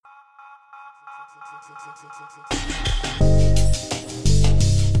I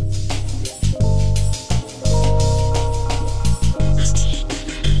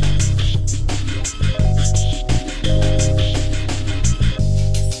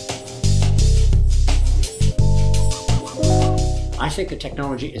think the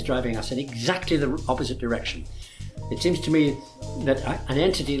technology is driving us in exactly the opposite direction. It seems to me that an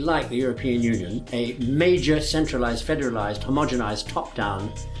entity like the European Union, a major centralised, federalised, homogenised,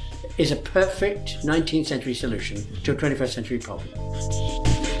 top-down, is a perfect 19th century solution to a 21st century problem.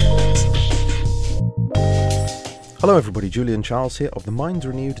 Hello everybody, Julian Charles here of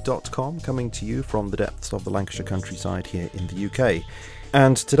themindrenewed.com, coming to you from the depths of the Lancashire countryside here in the UK.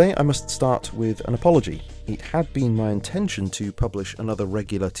 And today I must start with an apology. It had been my intention to publish another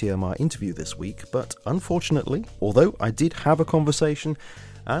regular TMR interview this week, but unfortunately, although I did have a conversation,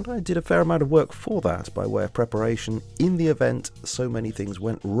 and I did a fair amount of work for that by way of preparation, in the event so many things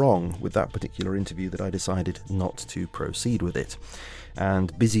went wrong with that particular interview that I decided not to proceed with it.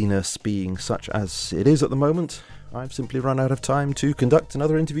 And busyness being such as it is at the moment, I've simply run out of time to conduct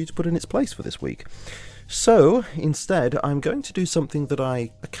another interview to put in its place for this week. So, instead, I'm going to do something that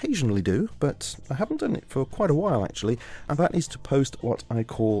I occasionally do, but I haven't done it for quite a while actually, and that is to post what I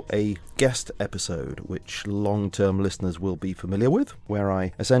call a guest episode, which long-term listeners will be familiar with, where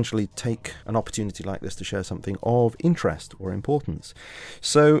I essentially take an opportunity like this to share something of interest or importance.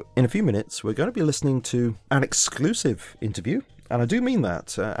 So, in a few minutes, we're going to be listening to an exclusive interview. And I do mean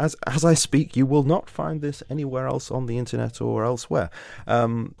that. As I speak, you will not find this anywhere else on the internet or elsewhere.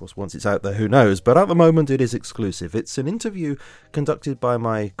 Of course, once it's out there, who knows? But at the moment, it is exclusive. It's an interview conducted by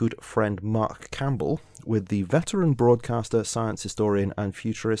my good friend Mark Campbell with the veteran broadcaster, science historian and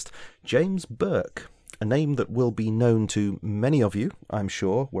futurist James Burke. A name that will be known to many of you, I'm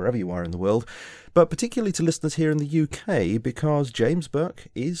sure, wherever you are in the world, but particularly to listeners here in the UK, because James Burke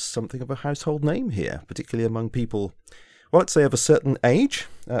is something of a household name here, particularly among people, well, let's say of a certain age,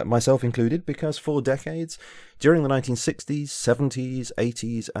 myself included, because for decades, during the 1960s, 70s,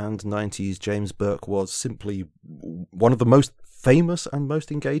 80s and 90s, James Burke was simply one of the most famous and most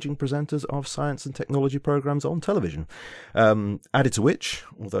engaging presenters of science and technology programmes on television. Added to which,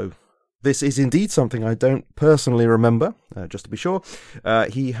 although this is indeed something I don't personally remember, just to be sure,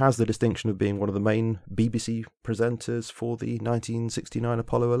 he has the distinction of being one of the main BBC presenters for the 1969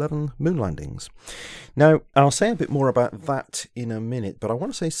 Apollo 11 moon landings. Now, I'll say a bit more about that in a minute, but I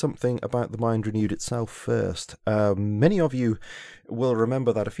want to say something about the Mind Renewed itself first. Many of you will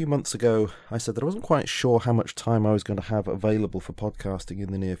remember that a few months ago I said that I wasn't quite sure how much time I was going to have available for podcasting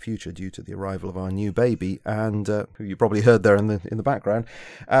in the near future due to the arrival of our new baby, and who you probably heard there in the background.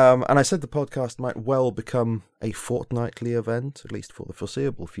 And I said the podcast might well become a fortnightly event, at least for the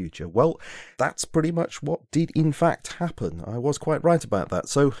foreseeable future. Well, that's pretty much what did in fact happen. I was quite right about that.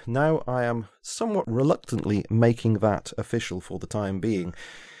 So now I am somewhat reluctantly making that official for the time being.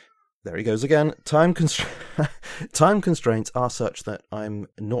 There he goes again. Time constraints are such that I'm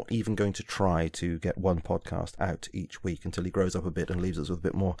not even going to try to get one podcast out each week until he grows up a bit and leaves us with a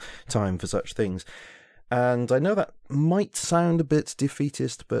bit more time for such things. And I know that might sound a bit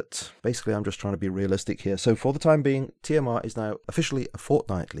defeatist, but basically I'm just trying to be realistic here. So for the time being, TMR is now officially a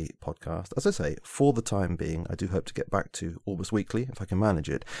fortnightly podcast. As I say, for the time being, I do hope to get back to almost weekly if I can manage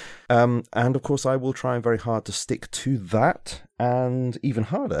it. And of course, I will try very hard to stick to that, and even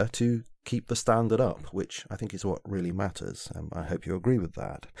harder to keep the standard up, which I think is what really matters. I hope you agree with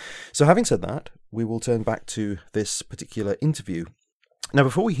that. So having said that, we will turn back to this particular interview. Now,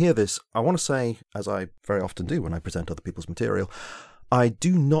 before we hear this, I want to say, as I very often do when I present other people's material, I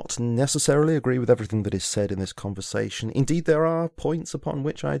do not necessarily agree with everything that is said in this conversation. Indeed, there are points upon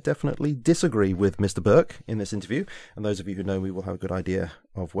which I definitely disagree with Mr. Burke in this interview, and those of you who know me will have a good idea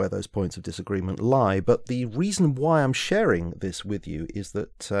of where those points of disagreement lie. But the reason why I'm sharing this with you is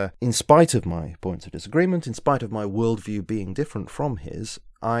that in spite of my points of disagreement, in spite of my worldview being different from his,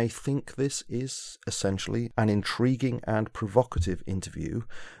 I think this is essentially an intriguing and provocative interview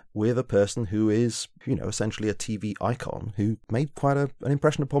with a person who is, essentially a TV icon who made quite an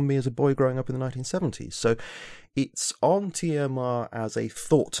impression upon me as a boy growing up in the 1970s. So it's on TMR as a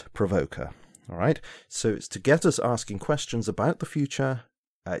thought provoker, all right? So it's to get us asking questions about the future.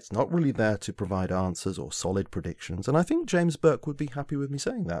 It's not really there to provide answers or solid predictions, and I think James Burke would be happy with me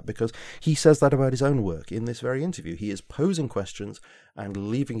saying that, because he says that about his own work in this very interview. He is posing questions and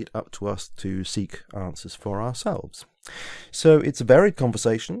leaving it up to us to seek answers for ourselves. So it's a varied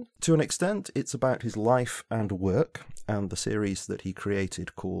conversation. To an extent, it's about his life and work and the series that he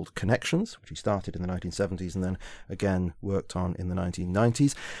created called Connections, which he started in the 1970s and then again worked on in the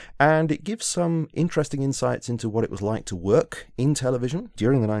 1990s. And it gives some interesting insights into what it was like to work in television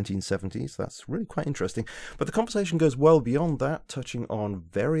during the 1970s. That's really quite interesting. But the conversation goes well beyond that, touching on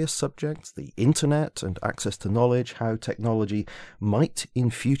various subjects, the internet and access to knowledge, how technology might in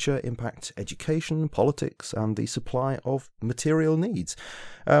future impact education, politics, and the supply of material needs.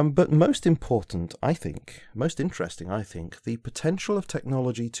 But most important, I think, most interesting, I think, the potential of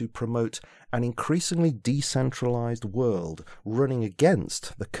technology to promote an increasingly decentralized world running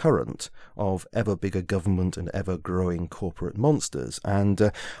against the current of ever bigger government and ever growing corporate monsters.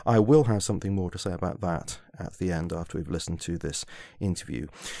 And I will have something more to say about that at the end after we've listened to this interview.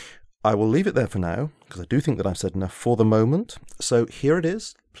 I will leave it there for now, because I do think that I've said enough for the moment. So here it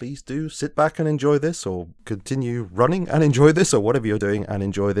is. Please do sit back and enjoy this, or continue running and enjoy this, or whatever you're doing and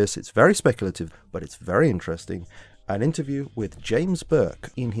enjoy this. It's very speculative, but it's very interesting. An interview with James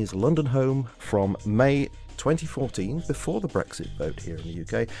Burke in his London home from May 2014, before the Brexit vote here in the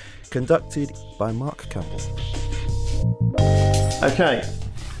UK, conducted by Mark Campbell. Okay,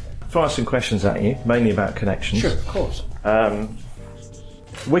 fire some questions at you, mainly about connections. Sure, of course.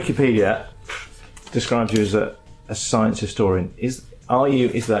 Wikipedia describes you as a science historian. Is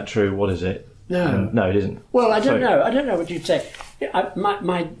that true? What is it? No. No, it isn't. Well, I don't know. I don't know what you'd say.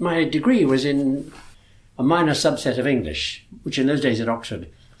 My degree was in a minor subset of English, which in those days at Oxford,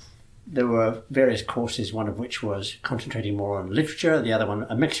 there were various courses, one of which was concentrating more on literature, the other one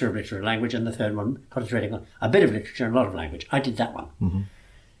a mixture of literature and language, and the third one concentrating on a bit of literature and a lot of language. I did that one. Mm-hmm.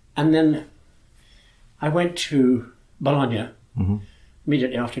 And then I went to Bologna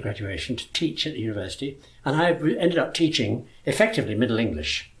immediately after graduation to teach at the university, and I ended up teaching effectively Middle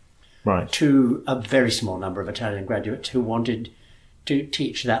English to a very small number of Italian graduates who wanted to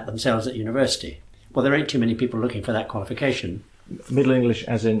teach that themselves at university. Well, there ain't too many people looking for that qualification. Middle English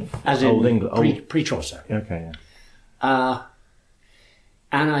as in Old English? Pre-Chaucer. Okay, yeah.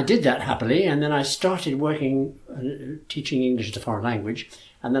 And I did that happily, and then I started working, teaching English as a foreign language,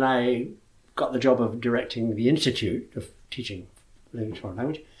 and then I got the job of directing the Institute of Teaching English as a Foreign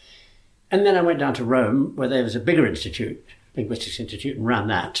Language. And then I went down to Rome, where there was a bigger institute, Linguistics Institute, and ran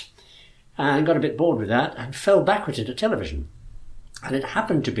that, and got a bit bored with that, and fell backwards into television. And it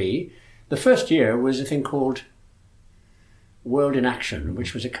happened to be, the first year was a thing called World in Action,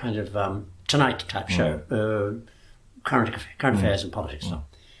 which was a kind of Tonight type show, current affairs and politics.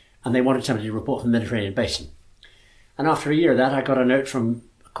 And they wanted somebody to report from the Mediterranean basin. And after a year of that, I got a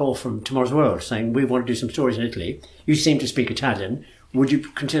call from Tomorrow's World saying, we want to do some stories in Italy. You seem to speak Italian. Would you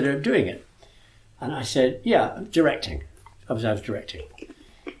consider doing it? And I said, yeah, directing. I was directing.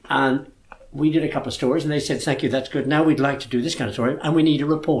 And we did a couple of stories, and they said, thank you, that's good. Now we'd like to do this kind of story, and we need a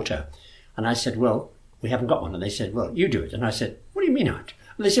reporter. And I said, well, we haven't got one. And they said, well, you do it. And I said, what do you mean I don't?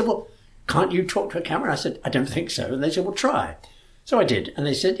 And they said, well, can't you talk to a camera? I said, I don't think so. And they said, well, try. So I did. And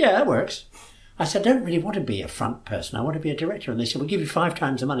they said, yeah, that works. I said, I don't really want to be a front person. I want to be a director. And they said, we'll give you 5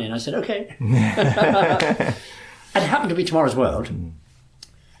 times the money. And I said, okay. It happened to be Tomorrow's World.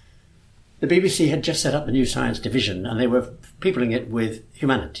 The BBC had just set up the new science division, and they were peopling it with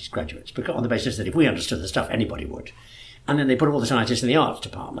humanities graduates, because on the basis that if we understood the stuff, anybody would. And then they put all the scientists in the arts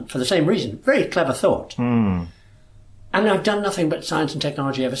department for the same reason. Very clever thought. And I've done nothing but science and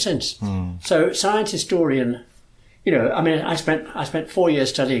technology ever since. So science historian, I spent 4 years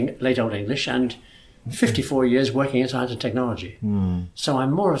studying late Old English and 54 years working in science and technology. So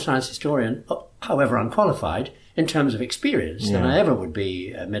I'm more a science historian, however unqualified, in terms of experience than I ever would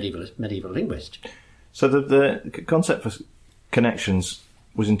be a medieval linguist. So the concept for Connections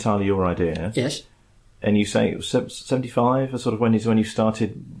was entirely your idea? Yes. And you say it was 75, sort of when you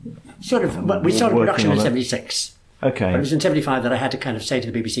started? Sort of, but we started production in 76. Okay. But it was in 75 that I had to kind of say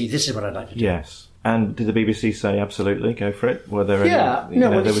to the BBC, this is what I'd like to do. Yes. And did the BBC say, absolutely, go for it? Were there any,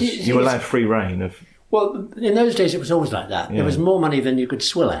 you were allowed free reign of... Well, in those days it was always like that. Yeah. There was more money than you could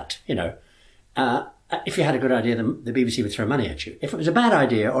swill at, if you had a good idea, the BBC would throw money at you. If it was a bad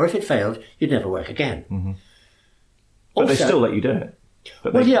idea, or if it failed, you'd never work again. But also, they still let you do it.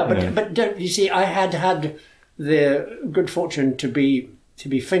 But don't you see? I had the good fortune to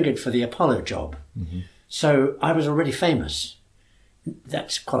be fingered for the Apollo job, so I was already famous.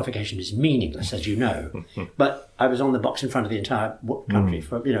 That qualification is meaningless, as you know. But I was on the box in front of the entire country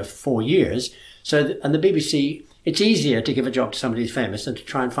for 4 years. And the BBC, it's easier to give a job to somebody who's famous than to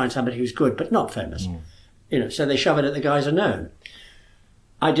try and find somebody who's good but not famous. So they shove it at the guys who are known.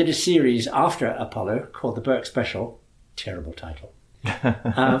 I did a series after Apollo called the Burke Special, terrible title,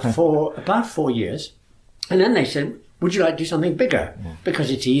 for about 4 years. And then they said, Would you like to do something bigger? Because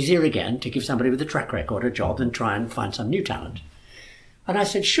it's easier, again, to give somebody with a track record a job than try and find some new talent. And I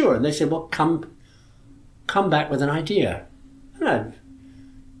said, sure. And they said, well, come back with an idea. And I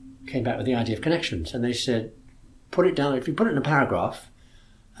came back with the idea of connections. And they said, put it down. If you put it in a paragraph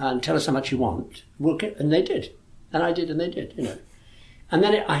and tell us how much you want, we'll get. And they did. And I did, and they did, you know. And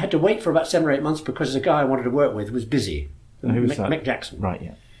then I had to wait for about 7 or 8 months because the guy I wanted to work with was busy. And who was that? Mick Jackson. Right,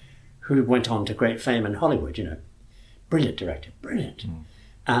 yeah. Who went on to great fame in Hollywood, you know. Brilliant director, brilliant.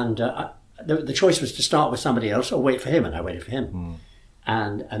 And the choice was to start with somebody else or wait for him, and I waited for him.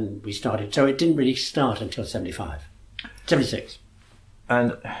 And we started. So it didn't really start until 76.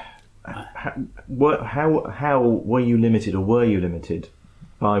 And how were you limited, or were you limited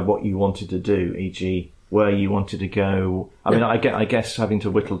by what you wanted to do, e.g., where you wanted to go? I mean, I guess having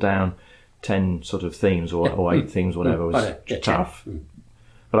to whittle down 10 sort of themes or 8 themes, whatever, was tough.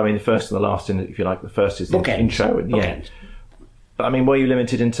 But I mean, the first and the last, if you like, the first is the intro and the end. But I mean, were you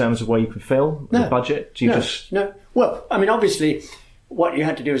limited in terms of where you could film? No. The budget? No. Well, I mean, obviously, what you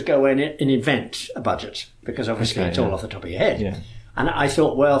had to do is go in and invent a budget, because obviously it's all off the top of your head. Yeah. And I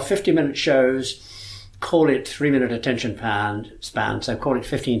thought, well, 50-minute shows, call it 3-minute attention span, so call it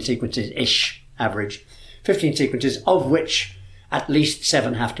 15 sequences-ish, average. 15 sequences, of which at least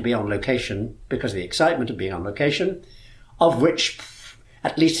 7 have to be on location because of the excitement of being on location, of which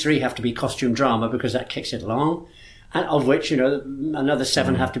at least 3 have to be costume drama because that kicks it along, and of which, you know, another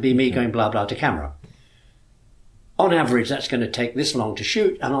 7 have to be me going blah blah to camera. On average, that's going to take this long to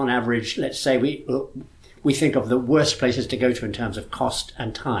shoot, and on average, let's say we think of the worst places to go to in terms of cost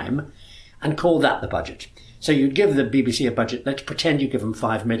and time, and call that the budget. So you'd give the BBC a budget. Let's pretend you give them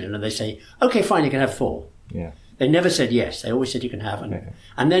 5 million, and they say, "Okay, fine, you can have 4." Yeah. They never said yes. They always said you can have,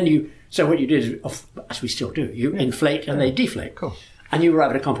 and then so what you did is, as we still do, you inflate and they deflate. Cool. And you were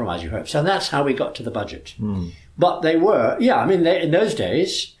able to compromise, you hope. So that's how we got to the budget. But they were, I mean, in those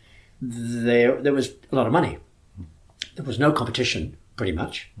days, there was a lot of money. There was no competition, pretty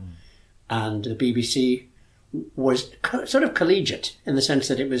much. And the BBC was sort of collegiate in the sense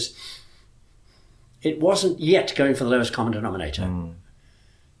that it wasn't yet going for the lowest common denominator.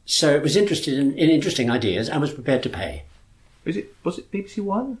 So it was interested in interesting ideas and was prepared to pay. Was it BBC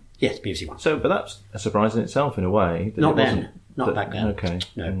One? Yes, BBC One. So, but that's a surprise in itself, in a way. Not then. Not back then. Okay.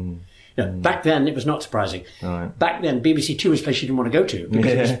 No. No, back then it was not surprising. Right. Back then, BBC Two was a place you didn't want to go to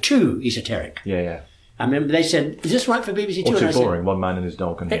because it was too esoteric. Yeah. I remember they said, "Is this right for BBC Two?" Or too boring. One man and his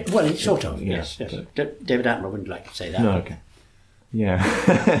dog. Well, it's sort of. Yes. David Attenborough wouldn't like to say that. No. Okay.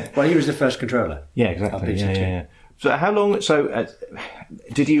 Yeah. Well, he was the first controller. Yeah. Exactly. Yeah. So how long? So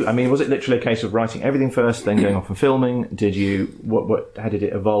did you? I mean, was it literally a case of writing everything first, then going off and filming? Did you? What? How did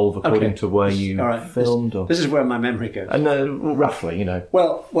it evolve according to where you filmed? This is where my memory goes. Roughly, you know.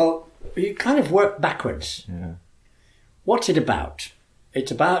 Well, you kind of work backwards. Yeah. What's it about?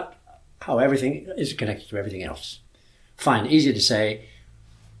 It's about how everything is connected to everything else. Fine, easy to say.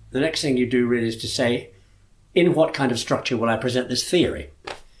 The next thing you do really is to say, in what kind of structure will I present this theory?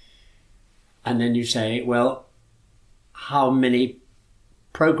 And then you say, well, how many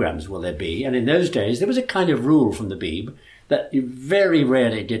programs will there be? And in those days, there was a kind of rule from the Beeb that you very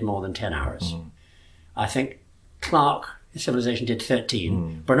rarely did more than 10 hours. I think Clark, Civilization, did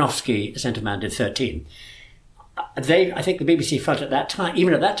 13. Bronowski, Ascent of Man, did 13. I think the BBC felt at that time,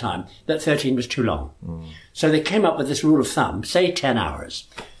 even at that time, that 13 was too long. So they came up with this rule of thumb, say 10 hours.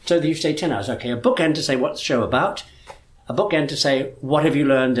 So you say 10 hours, okay, a bookend to say what's the show about, a bookend to say what have you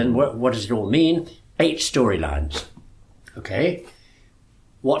learned and what does it all mean, 8 storylines. Okay,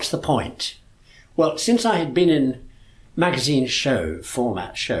 what's the point? Well, since I had been in magazine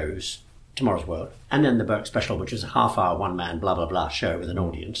format shows, Tomorrow's World, and then the Burke Special, which was a half-hour, one-man, blah, blah, blah show with an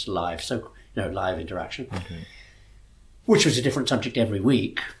audience, live, so, live interaction, which was a different subject every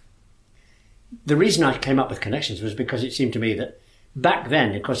week. The reason I came up with Connections was because it seemed to me that back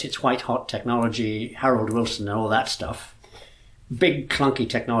then, of course, it's white-hot technology, Harold Wilson and all that stuff, big clunky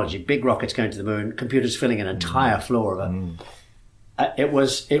technology, big rockets going to the moon, computers filling an entire floor of it. It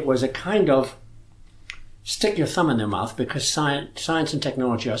was a kind of stick your thumb in their mouth because science and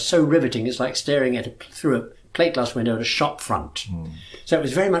technology are so riveting. It's like staring through a plate glass window at a shop front. So it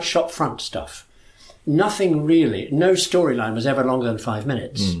was very much shop front stuff. Nothing really, no storyline was ever longer than 5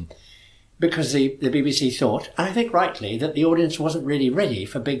 minutes because the BBC thought, and I think rightly, that the audience wasn't really ready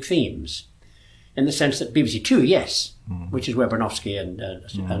for big themes. In the sense that BBC Two, yes, which is where Bronowski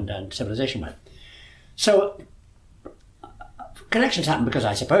and Civilization went. So Connections happened because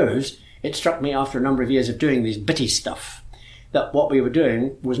I suppose it struck me after a number of years of doing these bitty stuff that what we were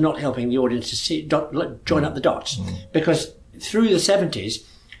doing was not helping the audience to join up the dots. Because through the 70s,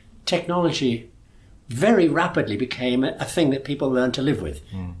 technology very rapidly became a thing that people learned to live with.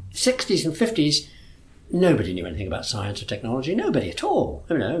 60s and 50s, nobody knew anything about science or technology. Nobody at all.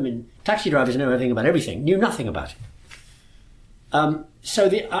 Taxi drivers know everything about everything, knew nothing about it. So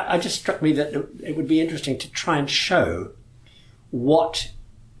it just struck me that it would be interesting to try and show what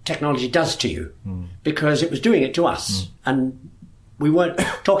technology does to you, because it was doing it to us, and we weren't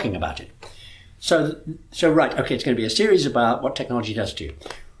talking about it. So right, okay, it's going to be a series about what technology does to you.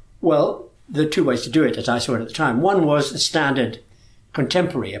 Well, there are two ways to do it, as I saw it at the time. One was the standard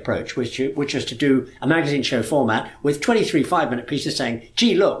contemporary approach, which was to do a magazine show format with 23 5-minute pieces saying,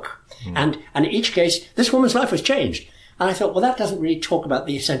 gee, look. And in each case, this woman's life was changed. And I thought, well, that doesn't really talk about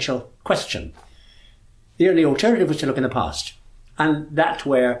the essential question. The only alternative was to look in the past. And that's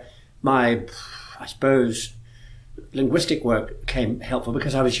where my, I suppose, linguistic work came helpful,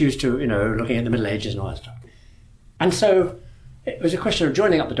 because I was used to, looking at the Middle Ages and all that stuff. And so it was a question of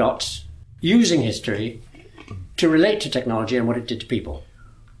joining up the dots, using history to relate to technology and what it did to people.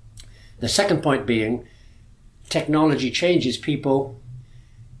 The second point being, technology changes people,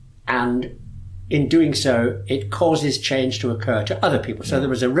 and in doing so, it causes change to occur to other people. So there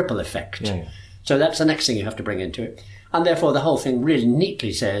was a ripple effect. Yeah. So that's the next thing you have to bring into it. And therefore, the whole thing really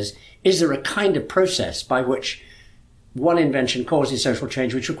neatly says, is there a kind of process by which one invention causes social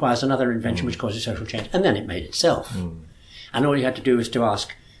change, which requires another invention, which causes social change? And then it made itself. And all you had to do was to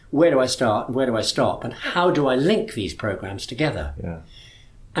ask, where do I start and where do I stop? And how do I link these programs together? Yeah.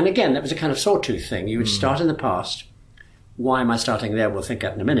 And again, that was a kind of sawtooth thing. You would start in the past. Why am I starting there? We'll think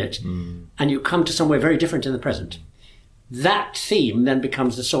that in a minute. And you come to somewhere very different in the present. That theme then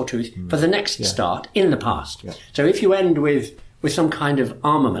becomes the sawtooth for the next start in the past. Yeah. So if you end with some kind of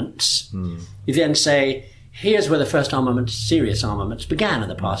armaments, you then say, here's where the first serious armaments began in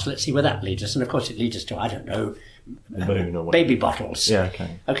the past. Let's see where that leads us. And of course it leads us to, I don't know, baby bottles. Yeah,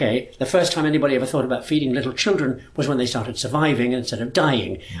 okay. The first time anybody ever thought about feeding little children was when they started surviving instead of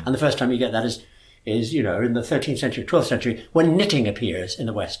dying. And the first time you get that is in the 13th century, 12th century, when knitting appears in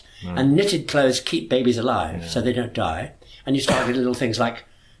the West. And knitted clothes keep babies alive so they don't die. And you start with little things like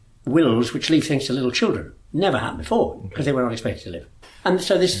wills, which leave things to little children. Never happened before, because they were not expected to live. And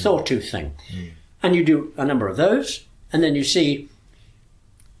so this sawtooth thing. And you do a number of those, and then you see,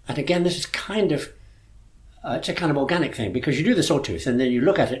 and again, this is kind of, it's a kind of organic thing, because you do the sawtooth, and then you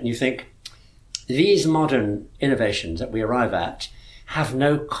look at it and you think, these modern innovations that we arrive at have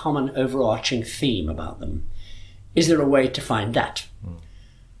no common overarching theme about them. Is there a way to find that?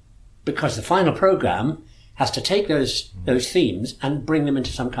 Because the final program has to take those themes and bring them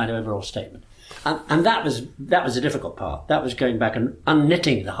into some kind of overall statement. And that was the difficult part. That was going back and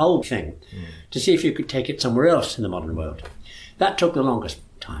unknitting the whole thing to see if you could take it somewhere else in the modern world. That took the longest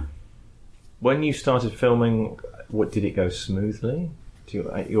time. When you started filming, did it go smoothly?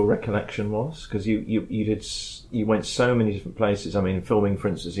 Your recollection was, because you went so many different places. I mean, filming, for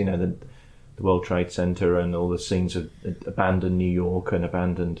instance, the World Trade Center and all the scenes of abandoned New York and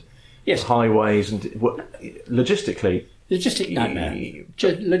abandoned highways, and logistically. Logistic nightmare.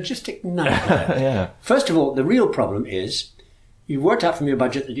 Yeah. First of all, the real problem is you've worked out from your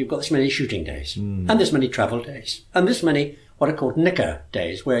budget that you've got this many shooting days, and this many travel days, and this many what are called knicker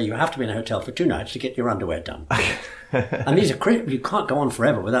days, where you have to be in a hotel for 2 nights to get your underwear done. And these are you can't go on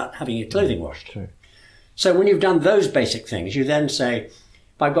forever without having your clothing washed. True. So when you've done those basic things, you then say,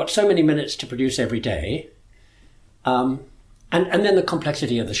 I've got so many minutes to produce every day, and then the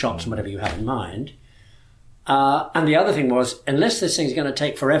complexity of the shots and whatever you have in mind. And the other thing was, unless this thing's going to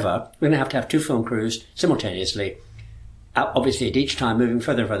take forever, we're going to have 2 film crews simultaneously, obviously at each time moving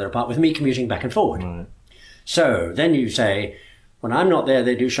further and further apart, with me commuting back and forward. Right. So then you say, when I'm not there,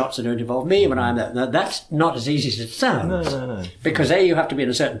 they do shots that don't involve me. When I'm there, now, that's not as easy as it sounds. No. Because you have to be in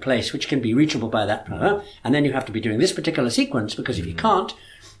a certain place which can be reachable by that, and then you have to be doing this particular sequence, because if you can't,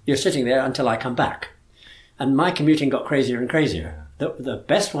 you're sitting there until I come back. And my commuting got crazier and crazier. The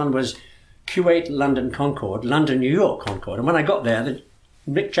best one was Kuwait, London, Concorde, London, New York, Concorde. And when I got there,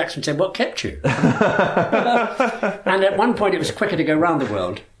 Mick Jackson said, what kept you? And at one point it was quicker to go round the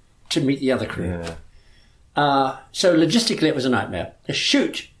world to meet the other crew. Yeah. So logistically it was a nightmare. The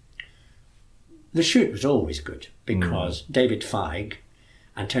shoot was always good, because David Feig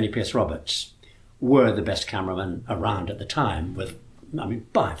and Tony Pierce-Roberts were the best cameramen around at the time,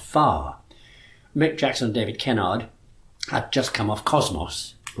 by far. Mick Jackson and David Kennard had just come off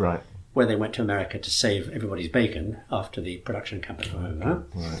Cosmos. Right. Where they went to America to save everybody's bacon after the production company were over.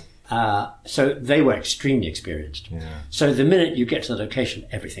 Right. So they were extremely experienced. Yeah. So the minute you get to the location,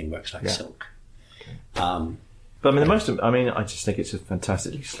 everything works like silk. Okay. But I just think it's a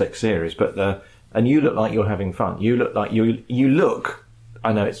fantastically slick series. But and you look like you're having fun. You look like you look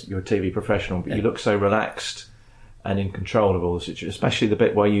I know you're a TV professional, but you look so relaxed and in control of all the situation, especially the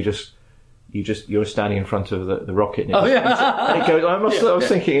bit where you're standing in front of the rocket. And and it goes. I was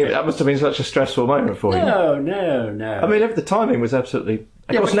thinking that must have been such a stressful moment for you. No. I mean, the timing was absolutely.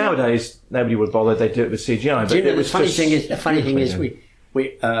 Of course, nowadays nobody would bother. They do it with CGI. But the funny thing is,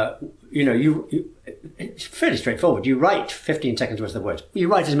 it's fairly straightforward. You write 15 seconds worth of words. You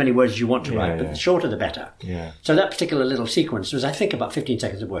write as many words as you want to write, but the shorter the better. Yeah. So that particular little sequence was, I think, about 15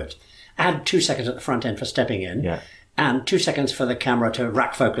 seconds of words. Add 2 seconds at the front end for stepping in. Yeah. And 2 seconds for the camera to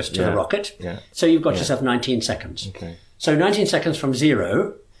rack focus to the rocket. Yeah. So you've got yourself 19 seconds. Okay. So 19 seconds from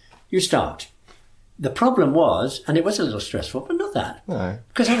 0, you start. The problem was, and it was a little stressful, but not that. No.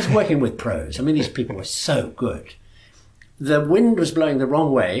 Because I was working with pros. I mean, these people were so good. The wind was blowing the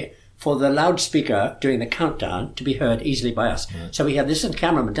wrong way for the loudspeaker doing the countdown to be heard easily by us. Right. So we had this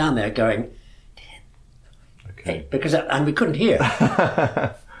cameraman down there going, 10, 8, and we couldn't hear.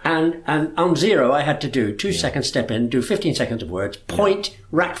 And on 0, I had to do 2 seconds step in, do 15 seconds of words, point,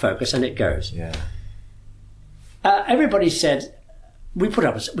 rack focus, and it goes. Yeah. Everybody said, we put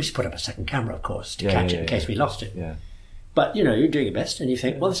up a second camera, of course, to catch it in case we lost it. Yeah. But, you're doing your best, and you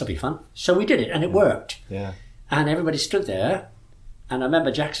think, well, this will be fun. So we did it, and it worked. Yeah. And everybody stood there, and I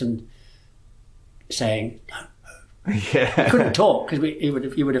remember Jackson saying, no. Yeah. He couldn't talk, because you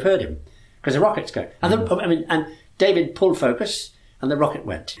would have heard him, because the rocket's going. And, and David pulled focus, and the rocket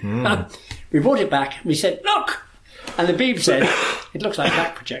went. We brought it back, and we said, look! And the beep said, it looks like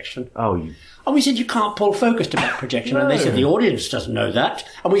back projection. And we said, you can't pull focus to back projection. No. And they said, the audience doesn't know that.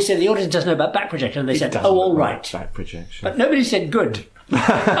 And we said, the audience doesn't know about back projection. And they said, all right. Back projection. But nobody said good.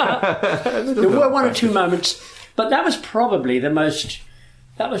 There were 1 or 2 moments, but that was probably the most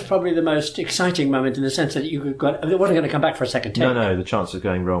exciting moment in the sense that it wasn't going to come back for a second take. No, the chance of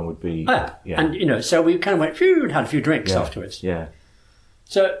going wrong would be... And, so we kind of went, phew, and had a few drinks afterwards. Yeah.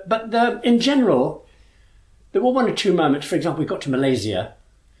 So, but in general, there were 1 or 2 moments. For example, we got to Malaysia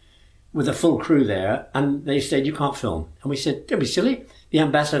with a full crew there, and they said, you can't film. And we said, don't be silly. The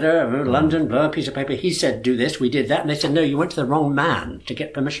ambassador of London, blah, piece of paper, he said, do this, we did that. And they said, no, you went to the wrong man to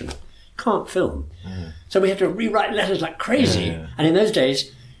get permission. Can't film. So we had to rewrite letters like crazy. And in those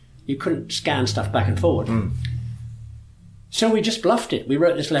days, you couldn't scan stuff back and forward. So we just bluffed it. We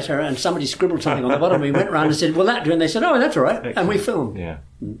wrote this letter, and somebody scribbled something on the bottom. We went around and said, will that do? And they said, oh, that's all right. Excellent. And we filmed. Yeah.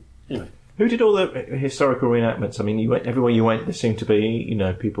 Anyway. Who did all the historical reenactments? I mean, everywhere you went, there seemed to be,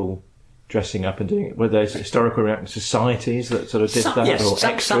 people dressing up and doing it. Were there historical reenactment societies that sort of did that? Yes, or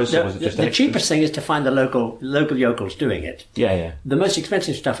extras? Or was it just the extras? cheapest thing is to find the local yokels doing it. Yeah. The most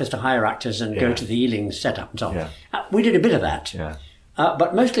expensive stuff is to hire actors and go to the Ealing setup and so on. Yeah. We did a bit of that. Yeah.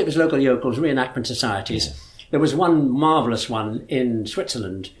 But mostly it was local yokels, reenactment societies. Yeah. There was one marvellous one in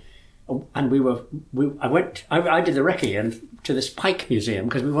Switzerland, and I did the recce and to this Pike Museum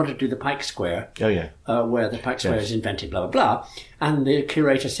because we wanted to do the Pike Square. Oh, yeah. Where the Pike Square is invented, blah, blah, blah. And the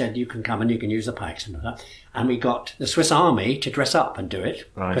curator said, you can come and you can use the pikes and all that. And we got the Swiss Army to dress up and do it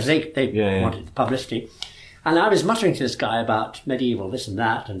because they wanted the publicity. And I was muttering to this guy about medieval this and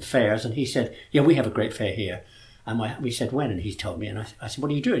that and fairs, and he said, yeah, we have a great fair here. And we said, when? And he told me, and I said,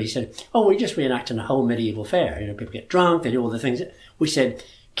 what are you doing? He said, we're just reenacting a whole medieval fair. People get drunk, they do all the things. We said,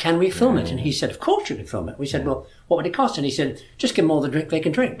 can we film it? And he said, of course you can film it. We said, well, what would it cost? And he said, just give them all the drink they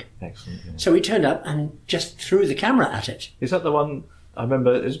can drink. Excellent. Yeah. So we turned up and just threw the camera at it. Is that the one? I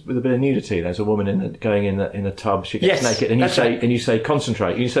remember with a bit of nudity. There's a woman going in a tub. She gets naked, and you say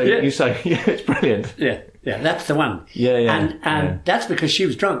concentrate. You say it's brilliant. Yeah, that's the one. Yeah. And that's because she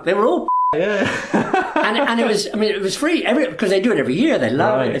was drunk. They were all. Yeah. and it was free because they do it every year. They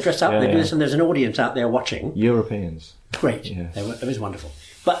love it. They dress up. They do this, and there's an audience out there watching. Europeans. Great. Yeah. It was wonderful.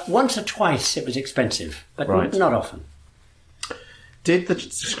 But once or twice it was expensive, but not often. Did the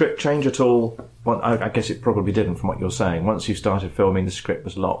script change at all? Well, I guess it probably didn't from what you're saying. Once you started filming, the script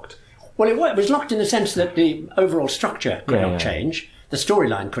was locked. Well, it was locked in the sense that the overall structure could not change. The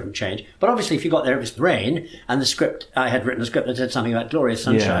storyline couldn't change. But obviously, if you got there, it was rain, and the script, I had written a script that said something about glorious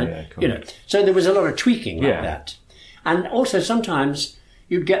sunshine. So there was a lot of tweaking like that. And also sometimes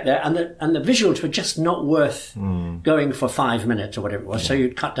you'd get there, and the visuals were just not worth going for 5 minutes or whatever it was. So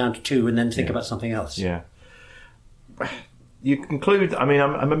you'd cut down to 2 and then think about something else. Yeah. You conclude. I mean, I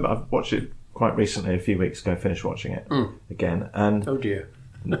remember I watched it quite recently, a few weeks ago. Finished watching it again, and oh dear,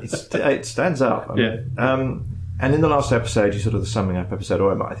 it stands up. And in the last episode, you sort of the summing up episode,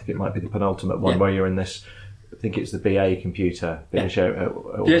 or I think it might be the penultimate one, where you're in this. I think it's the BA computer,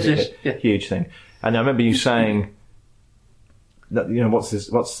 huge thing. And I remember you saying that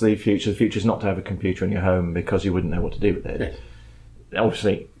what's the future? The future's not to have a computer in your home because you wouldn't know what to do with it. Yeah.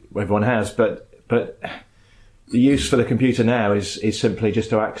 Obviously, everyone has, but. the use for the computer now is simply just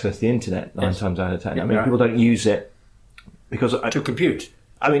to access the internet 9 times out of 10. I mean, people don't use it because to compute.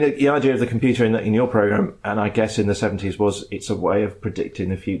 I mean, the idea of the computer in your program, and I guess in the 70s, was it's a way of predicting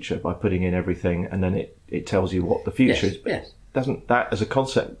the future by putting in everything, and then it tells you what the future is. But doesn't that, as a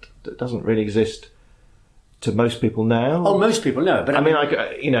concept, that doesn't really exist to most people now? Oh, most people know. But I mean,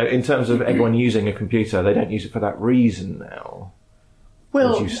 in terms of everyone using a computer, they don't use it for that reason now.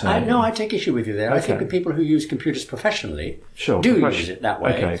 Well, I take issue with you there. Okay. I think the people who use computers professionally do use it that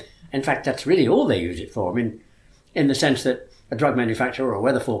way. Okay. In fact, that's really all they use it for. I mean, in the sense that a drug manufacturer or a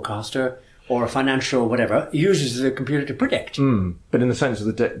weather forecaster or a financial whatever uses the computer to predict. But in the sense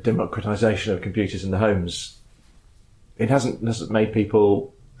of the democratization of computers in the homes, it hasn't made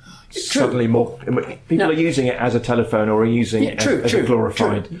people suddenly more... People are using it as a telephone or are using it as a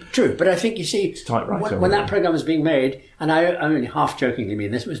glorified... True, but I think, you see, typewriter when that program was being made, and I only half-jokingly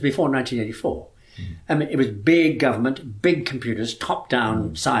mean this, it was before 1984. I mean, it was big government, big computers,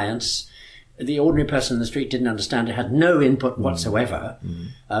 top-down science. The ordinary person in the street didn't understand it, had no input whatsoever,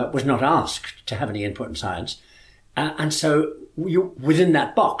 was not asked to have any input in science. And so within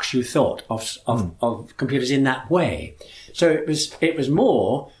that box, you thought of computers in that way. So it was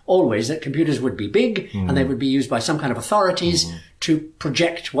more always that computers would be big and they would be used by some kind of authorities to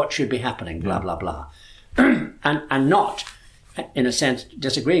project what should be happening, blah, blah, blah. and not, in a sense,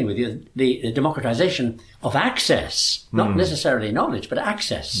 disagreeing with you, the democratization of access, not necessarily knowledge, but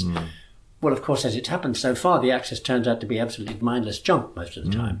access. Well, of course, as it's happened so far, the access turns out to be absolutely mindless junk most of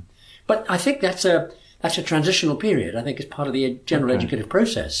the time. But I think that's a transitional period. I think it's part of the general educative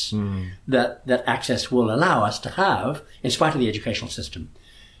process that access will allow us to have, in spite of the educational system,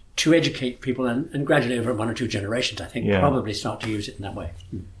 to educate people and gradually over 1 or 2 generations, I think, probably start to use it in that way.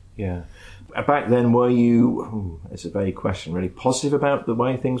 Yeah. Back then, were you, it's a vague question, really positive about the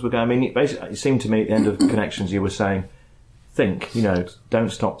way things were going? I mean, basically, it seemed to me at the end of Connections you were saying, think, don't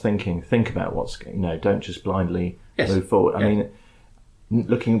stop thinking, think about what's, don't just blindly move forward. I mean,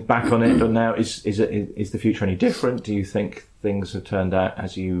 looking back on it now, is the future any different? Do you think things have turned out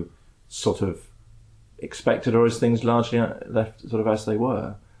as you sort of expected, or is things largely left sort of as they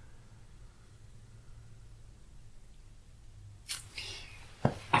were?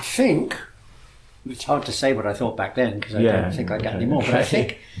 I think it's hard to say what I thought back then because I don't think I got any more. But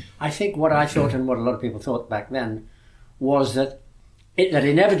I think what I thought and what a lot of people thought back then was that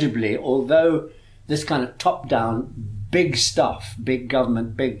inevitably, although this kind of top-down big stuff, big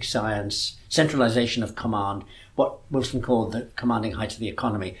government, big science, centralization of command, what Wilson called the commanding heights of the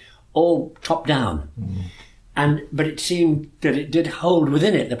economy, all top-down. But it seemed that it did hold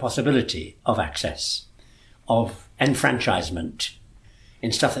within it the possibility of access, of enfranchisement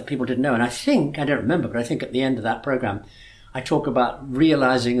in stuff that people didn't know. And I don't remember, but I think at the end of that program, I talk about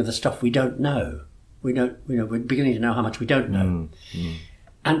realizing the stuff we don't know. We're beginning to know how much we don't know.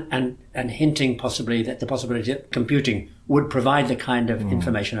 And hinting possibly that the possibility that computing would provide the kind of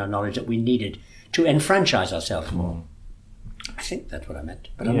information or knowledge that we needed to enfranchise ourselves more. I think that's what I meant,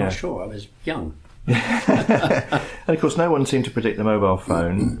 but I'm not sure. I was young. And of course, no one seemed to predict the mobile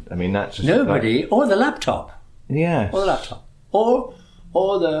phone. I mean, that's just nobody, or the laptop. Yes. Or the laptop.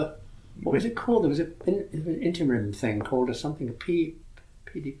 Or the, what was it called? There was an interim thing called something, a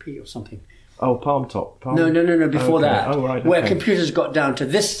PDP or something. Oh, Palm Top. No, before that. Oh, right, where computers got down to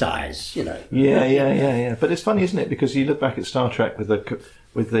this size, Yeah. But it's funny, isn't it? Because you look back at Star Trek with their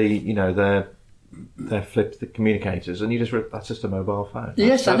flipped the communicators, and you just that's just a mobile phone.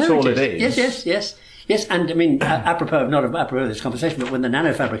 That's all it is. Yes. And I mean, apropos of this conversation, but when the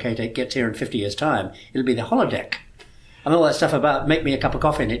nanofabricator gets here in 50 years' time, it'll be the holodeck. And all that stuff about make me a cup of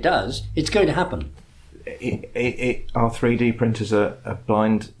coffee, and it does. It's going to happen. Are 3D printers a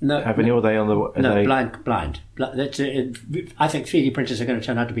blind avenue? Or are they on the... blind. I think 3D printers are going to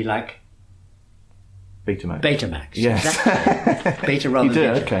turn out to be like Betamax. Yes. Exactly. Beta rather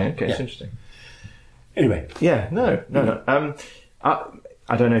than Beta. Okay, it's interesting. Anyway. Yeah, no.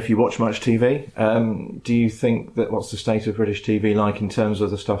 I don't know if you watch much TV. Do you think what's the state of British TV like in terms of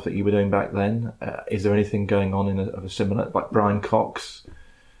the stuff that you were doing back then? Is there anything going on of a similar, like Brian Cox?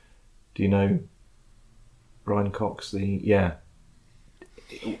 Do you know Brian Cox?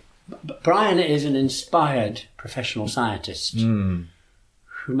 Brian is an inspired professional scientist who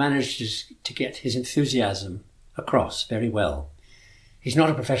manages to get his enthusiasm across very well. He's not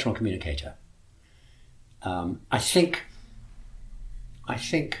a professional communicator. I think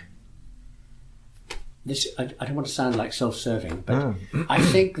this. I don't want to sound like self-serving, but I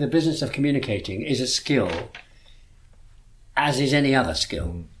think the business of communicating is a skill, as is any other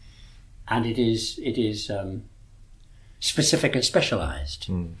skill, and it is specific and specialised.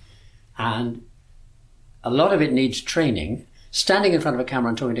 And A lot of it needs training. Standing in front of a camera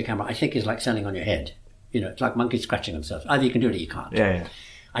and talking to a camera, I think, is like standing on your head. It's like monkeys scratching themselves. Either you can do it or you can't. Yeah.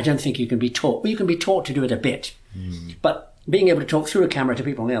 I don't think you can be taught. Well, you can be taught to do it a bit. But being able to talk through a camera to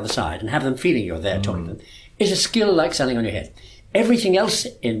people on the other side and have them feeling you're there talking to them is a skill like standing on your head. Everything else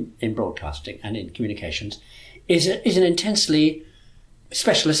in broadcasting and in communications is an intensely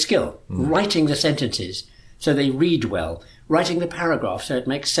specialist skill. Writing the sentences so they read well, writing the paragraph so it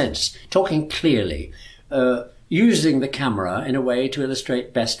makes sense, talking clearly, using the camera in a way to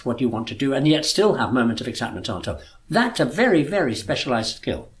illustrate best what you want to do and yet still have moments of excitement on top. That's a very, very specialized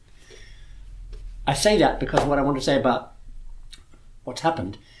skill. I say that because what I want to say about what's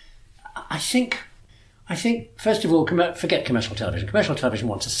happened, I think, first of all, forget commercial television. Commercial television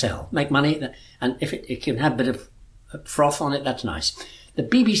wants to sell, make money, and if it can have a bit of froth on it, that's nice. The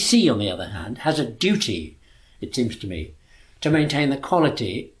BBC, on the other hand, has a duty, it seems to me, to maintain the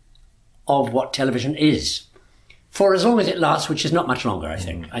quality of what television is. For as long as it lasts, which is not much longer, I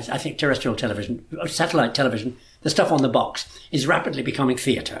think. I think terrestrial television, satellite television, the stuff on the box, is rapidly becoming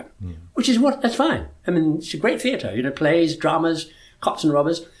theatre, which is that's fine. I mean, it's a great theatre, plays, dramas, cops and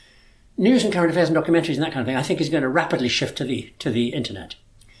robbers. News and current affairs and documentaries and that kind of thing, I think is going to rapidly shift to the internet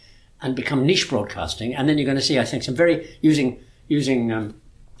and become niche broadcasting. And then you're going to see, I think, some very, using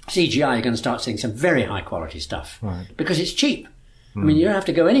CGI, you're going to start seeing some very high quality stuff. Right. Because it's cheap. I mean, you don't have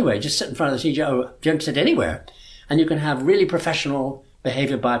to go anywhere, just sit in front of the CGI, or don't sit anywhere. And you can have really professional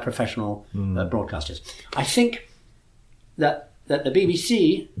behaviour by professional broadcasters. I think that the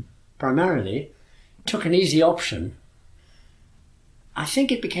BBC, primarily, took an easy option. I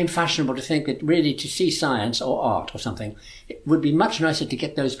think it became fashionable to think that really to see science or art or something, it would be much nicer to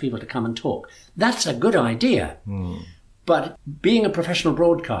get those people to come and talk. That's a good idea. But being a professional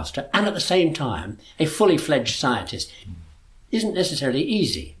broadcaster and at the same time a fully fledged scientist isn't necessarily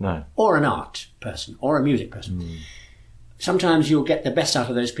easy. No. Or an art person or a music person. Sometimes you'll get the best out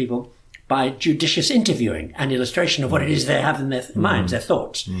of those people by judicious interviewing and illustration of what it is they have in their minds, their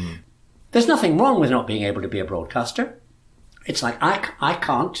thoughts. There's nothing wrong with not being able to be a broadcaster. It's like, I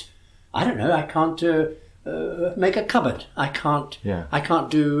can't make a cupboard. I can't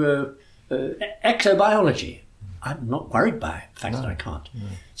do exobiology. I'm not worried by the fact that I can't.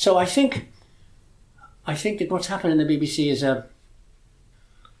 So I think that what's happened in the BBC is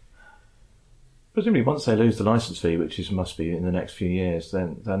presumably once they lose the licence fee, which must be in the next few years,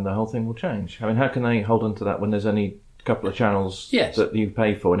 then the whole thing will change. I mean, how can they hold on to that when there's only a couple of channels that you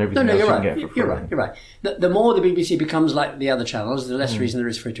pay for and everything else you can get for free? You're right. The more the BBC becomes like the other channels, the less reason there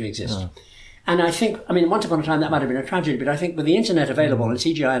is for it to exist. And I think, once upon a time that might have been a tragedy, but I think with the internet available and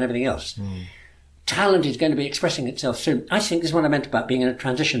CGI and everything else, talent is going to be expressing itself soon. I think this is what I meant about being in a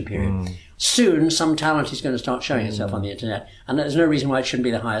transition period. Soon, some talent is going to start showing itself on the internet, and there's no reason why it shouldn't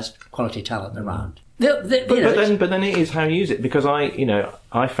be the highest quality talent around. But then it is how you use it, because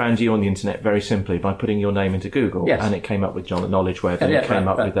I found you on the internet very simply by putting your name into Google, and it came up with John the Knowledge Web, and it came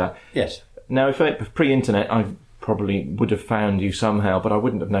up with that. Yes. Now, if pre-internet, I probably would have found you somehow, but I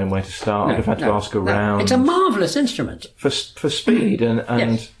wouldn't have known where to start. I'd have had to ask around. It's a marvellous instrument for speed,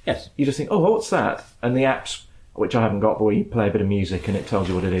 and yes. You just think, oh, what's that? And the apps, which I haven't got, but where you play a bit of music and it tells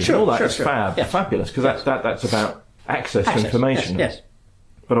you what it is. All that is fabulous, because that's about access to information. Yes.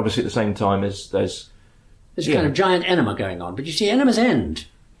 But obviously, at the same time, there's a kind of giant enema going on. But you see, enemas end.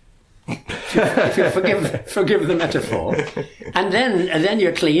 if you forgive the metaphor, and then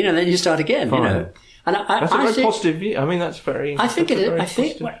you're clean, and then you start again. Fine. And that's a very positive view. That's very. I think it is. I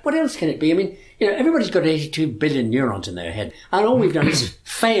think. What else can it be? Everybody's got 82 billion neurons in their head, and all we've done is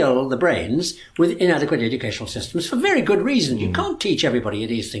fail the brains with inadequate educational systems for very good reasons. You can't teach everybody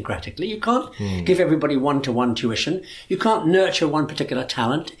idiosyncratically. You can't give everybody one-to-one tuition. You can't nurture one particular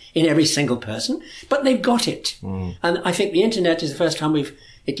talent in every single person. But they've got it, and I think the internet is the first time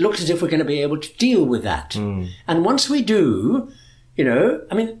it looks as if we're going to be able to deal with that. And once we do,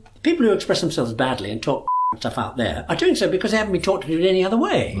 people who express themselves badly and talk stuff out there are doing so because they haven't been taught to do it any other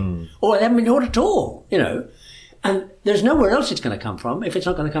way. Or they haven't been taught at all, And there's nowhere else it's going to come from if it's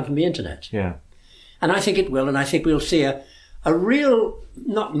not going to come from the internet. Yeah. And I think it will, and I think we'll see a real,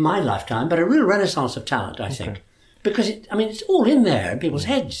 not in my lifetime, but a real renaissance of talent, I think. Because, it's all in there in people's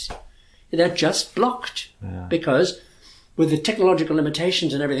heads. They're just blocked. Yeah. Because with the technological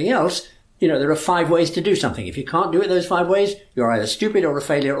limitations and everything else, there are 5 ways to do something. If you can't do it those 5 ways, you're either stupid or a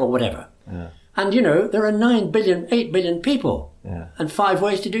failure or whatever. Yeah. And, there are 8 billion people. Yeah. And 5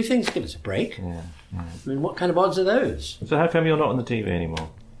 ways to do things. Give us a break. Yeah. Yeah. What kind of odds are those? So how come you're not on the TV anymore?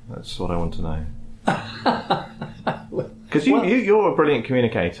 That's what I want to know. Because you're a brilliant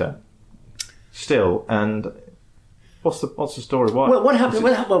communicator still, and What's the story? What happened?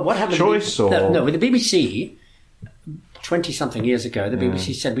 What happened? Choice or no? With the BBC, 20-something years ago, the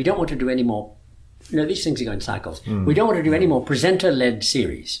BBC said we don't want to do any more. These things go in cycles. We don't want to do any more presenter-led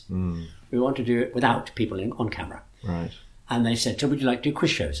series. We want to do it without people on camera. Right. And they said, so would you like to do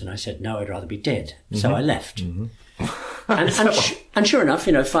quiz shows? And I said, no, I'd rather be dead. So I left. And sure enough,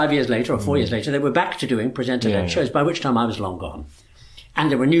 5 years later or 4 years later, they were back to doing presenter-led shows, by which time I was long gone.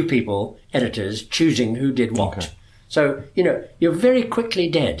 And there were new people, editors, choosing who did what. Okay. So, you're very quickly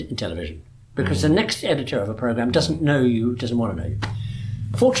dead in television because the next editor of a program doesn't know you, doesn't want to know you.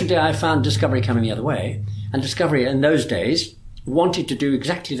 Fortunately, I found Discovery coming the other way. And Discovery in those days wanted to do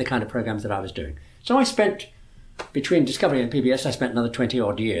exactly the kind of programs that I was doing. So I spent... Between Discovery and PBS, I spent another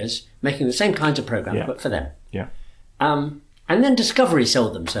 20-odd years making the same kinds of programs, but for them. Yeah. And then Discovery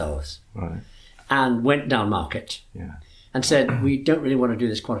sold themselves and went down market and said, we don't really want to do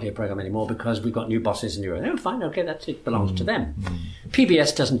this quality of program anymore because we've got new bosses and you're fine, okay, it belongs to them.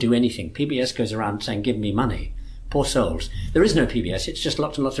 PBS doesn't do anything. PBS goes around saying, give me money. Poor souls. There is no PBS. It's just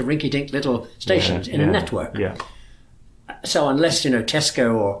lots and lots of rinky-dink little stations in a network. Yeah. So unless,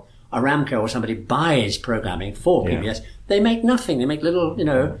 Tesco or Aramco or somebody buys programming for PBS, they make nothing. They make little,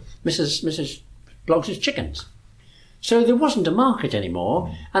 Mrs. Bloggs' chickens. So there wasn't a market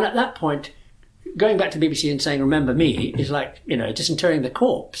anymore. And at that point, going back to the BBC and saying, remember me, is like, disinterring the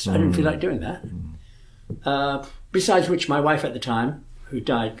corpse. I didn't feel like doing that. Besides which, my wife at the time, who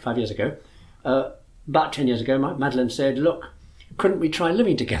died 5 years ago, about 10 years ago, Madeline said, look, couldn't we try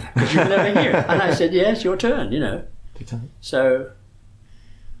living together? Because you're never here. And I said, yes, your turn, So...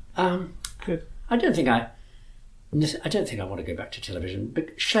 Good. I don't think I want to go back to television.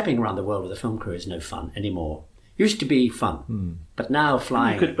 But schlepping around the world with a film crew is no fun anymore. Used to be fun, but now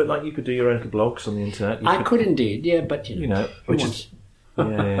flying. You could do your own blogs on the internet. I could indeed, but which is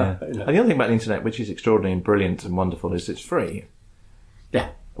And the other thing about the internet, which is extraordinary and brilliant and wonderful, is it's free. Yeah.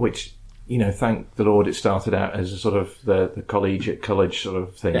 Which, thank the Lord, it started out as a sort of the college sort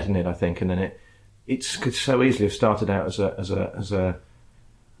of thing, isn't it? I think, and then it could so easily have started out as a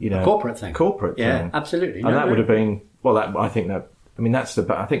a corporate thing. Yeah, absolutely. And that would have been I think that's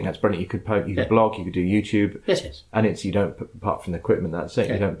brilliant. You could blog, you could do YouTube. Yes. And you don't, apart from the equipment, that's it.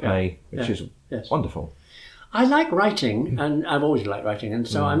 You don't pay, which is wonderful. I like writing, and I've always liked writing, and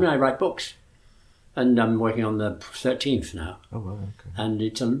so I write books, and I'm working on the 13th now. Oh well, okay. And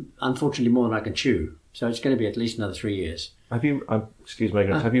it's unfortunately more than I can chew, so it's going to be at least another 3 years. Have you? Excuse me,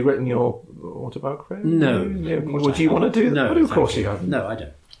 have you written your autobiography? No. Would you want to do that? No, of course you haven't. No, I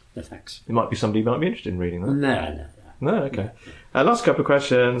don't. No thanks. There might be somebody who might be interested in reading that. No. Okay. Last couple of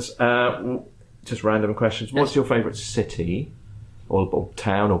questions. Just random questions. What's your favourite city, or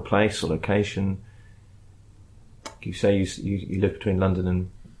town, or place, or location? You say you live between London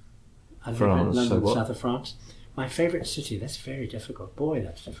and France. London and south of France. My favourite city. That's very difficult. Boy,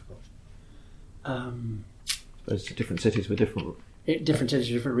 that's difficult. There's different cities with different cities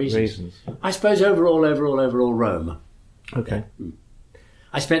for different reasons. I suppose overall, Rome. Okay. Yeah.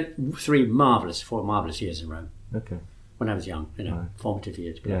 I spent 4 marvellous years in Rome. Okay. When I was young, formative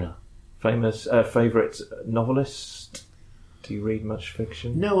years. Yeah. Famous favourite novelist? Do you read much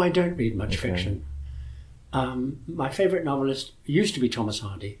fiction? No, I don't read much fiction. My favourite novelist used to be Thomas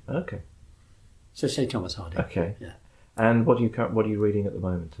Hardy. Okay. So say Thomas Hardy. Okay. Yeah. And what are you reading at the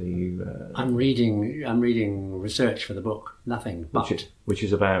moment? Are you? I'm reading research for the book. Nothing. Which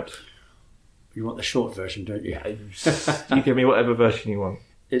is about. You want the short version, don't you? You give me whatever version you want.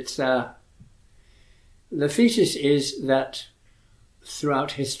 It's the thesis is that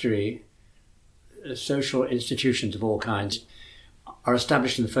throughout history, social institutions of all kinds are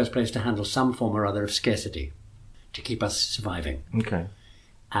established in the first place to handle some form or other of scarcity, to keep us surviving. Okay.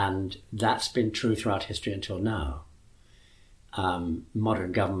 And that's been true throughout history until now.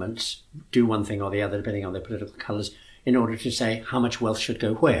 Modern governments do one thing or the other, depending on their political colours, in order to say how much wealth should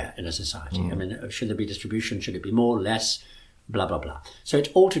go where in a society. I mean, should there be distribution? Should it be more, less, blah, blah, blah. So it's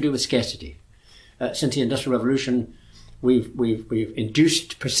all to do with scarcity. Since the Industrial Revolution, we've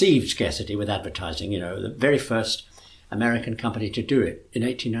induced perceived scarcity with advertising. The very first American company to do it in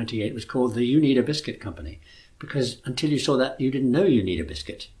 1898 was called the You Need a Biscuit Company, because until you saw that, you didn't know you need a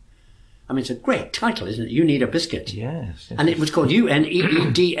biscuit. I mean, it's a great title, isn't it? You Need a Biscuit. Yes. And it was called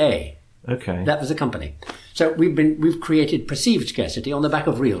UNEEDA. Okay. That was the company. So we've created perceived scarcity on the back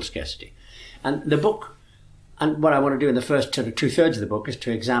of real scarcity. And the book, and what I want to do in the first sort of 2/3 of the book is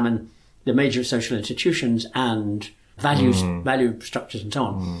to examine the major social institutions and value structures and so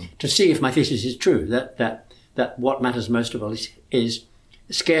on, to see if my thesis is true, that what matters most of all is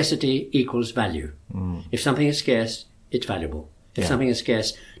scarcity equals value. If something is scarce, it's valuable. If something is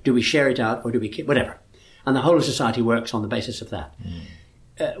scarce, do we share it out or do we keep whatever? And the whole of society works on the basis of that.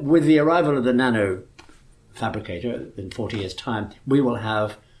 With the arrival of the nano fabricator in 40 years' time, we will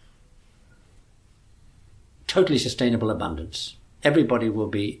have totally sustainable abundance. Everybody will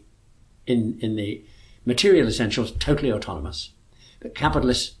be in the material essentials totally autonomous. The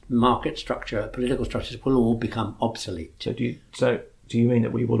capitalist market structure, political structures will all become obsolete. So do you mean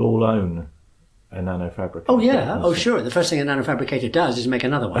that we will all own a nanofabricator? Oh yeah, oh sure. The first thing a nanofabricator does is make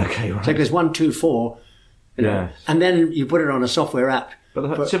another one. Okay, right. So it goes 1, 2, 4, Yes. and then you put it on a software app.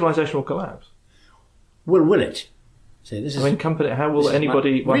 But the civilization will collapse. Will it? See, this is. I mean, how will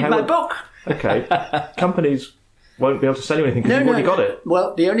anybody... Read my book! Okay. Companies won't be able to sell you anything because you've already got it.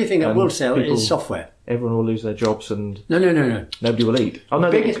 Well, the only thing that And will sell people- is software. Everyone will lose their jobs and No. nobody will eat. Oh,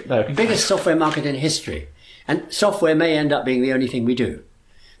 no, Biggest software market in history. And software may end up being the only thing we do.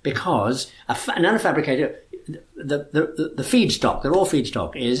 Because a nanofabricator, the feedstock, the raw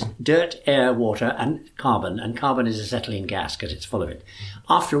feedstock is dirt, air, water, and carbon is a acetylene gas because it's full of it.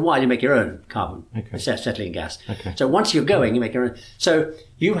 After a while, you make your own carbon, acetylene gas. Okay. So once you're going, you make your own. So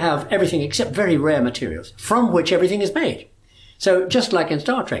you have everything except very rare materials from which everything is made. So just like in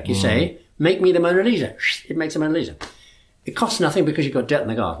Star Trek, you say, make me the Mona Lisa. It makes the Mona Lisa. It costs nothing because you've got dirt in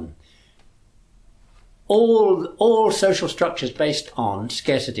the garden. All social structures based on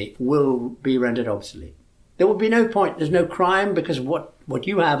scarcity will be rendered obsolete. There will be no point. There's no crime because what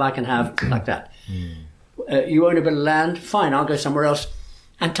you have, I can have like that. You own a bit of land, fine, I'll go somewhere else.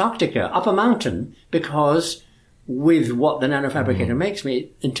 Antarctica, up a mountain, because with what the nanofabricator makes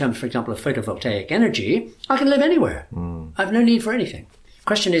me, in terms, for example, of photovoltaic energy, I can live anywhere. I have no need for anything.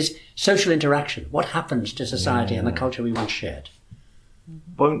 Question is social interaction. What happens to society and the culture we once shared?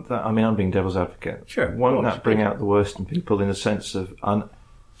 Won't that, I mean, I'm being devil's advocate. Sure. Won't that bring out the worst in people in the sense of,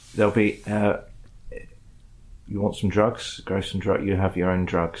 there'll be, you want some drugs, grow some drugs, you have your own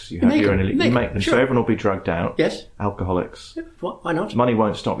drugs, you make them. Sure. So everyone will be drugged out. Yes. Alcoholics. Yeah, why not? Money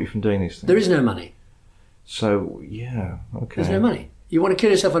won't stop you from doing these things. There is no money. So, yeah, okay. There's no money. You want to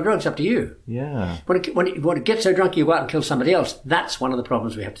kill yourself on drugs, up to you. Yeah. When you want to get so drunk you go out and kill somebody else, that's one of the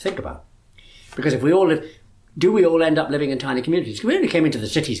problems we have to think about. Because if we all live... Do we all end up living in tiny communities? We only came into the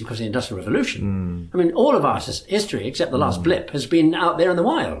cities because of the Industrial Revolution. I mean, all of our history, except the last blip, has been out there in the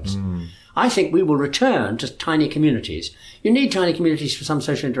wilds. I think we will return to tiny communities. You need tiny communities for some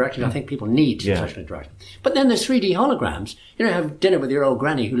social interaction. I think people need some social interaction. But then there's 3D holograms. You know, have dinner with your old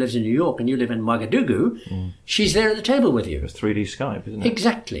granny who lives in New York and you live in Ouagadougou. She's there at the table with you. It's 3D Skype, isn't it?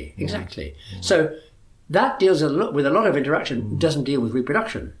 Exactly. So that deals with a lot of interaction, doesn't deal with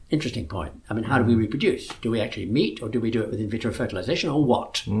reproduction. Interesting point. I mean, how do we reproduce? Do we actually meet, or do we do it with in vitro fertilization, or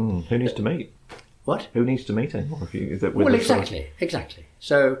what? Who needs to meet? What? Who needs to meet anymore? Exactly.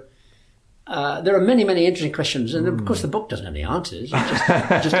 So there are many, many interesting questions, and of course the book doesn't have any answers. You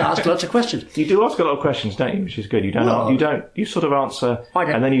just ask lots of questions. You do ask a lot of questions, don't you? Which is good. You sort of answer,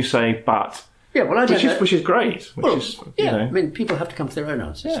 and then you say, but. Yeah, well, I don't which is great. I mean, people have to come to their own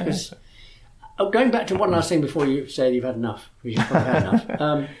answers. Going back to one last thing before you say you've had enough, because you've probably had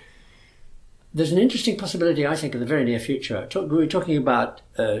enough. There's an interesting possibility, I think, in the very near future. We were talking about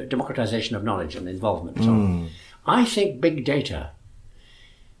democratization of knowledge and involvement and so on. I think big data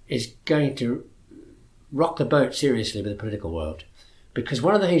is going to rock the boat seriously with the political world. Because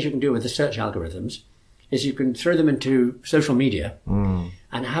one of the things you can do with the search algorithms is you can throw them into social media and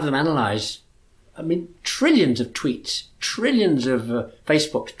have them analyze, I mean, trillions of tweets, trillions of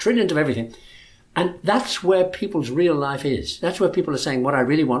Facebooks, trillions of everything. And that's where people's real life is. That's where people are saying what I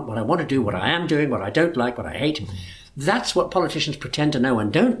really want, what I want to do, what I am doing, what I don't like, what I hate. That's what politicians pretend to know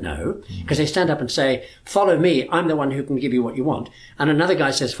and don't know, because they stand up and say, follow me, I'm the one who can give you what you want. And another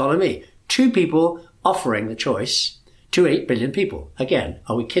guy says, follow me. Two people offering the choice to 8 billion people. Again,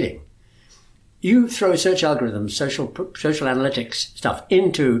 are we kidding? You throw search algorithms, social analytics stuff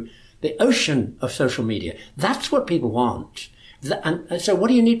into the ocean of social media. That's what people want. And so what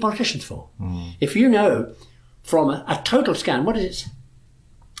do you need politicians for? If you know from a total scan, what is it?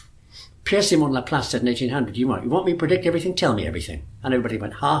 Pierre-Simon Laplace said in 1800, you want me to predict everything? Tell me everything. And everybody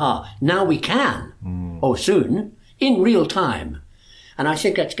went, ha ha, now we can. Or soon, in real time. And I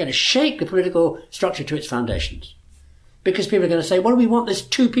think that's going to shake the political structure to its foundations. Because people are going to say, what do we want this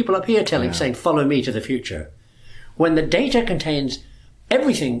two people up here saying, follow me to the future? When the data contains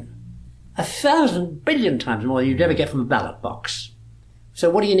everything 1,000 billion times more than you'd ever get from a ballot box. So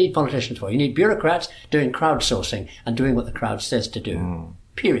what do you need politicians for? You need bureaucrats doing crowdsourcing and doing what the crowd says to do.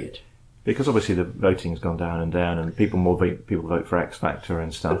 Period. Because obviously the voting's gone down, and people vote for X Factor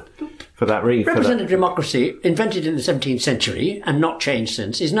and stuff. For that reason, representative democracy, invented in the 17th century and not changed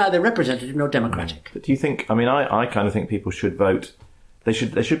since, is neither representative nor democratic. But do you think? I mean, I kind of think people should vote there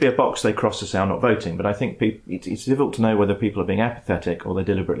should be a box they cross to say I'm not voting. But I think it's difficult to know whether people are being apathetic or they're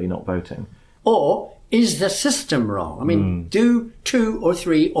deliberately not voting. Or is the system wrong? I mean, do 2 or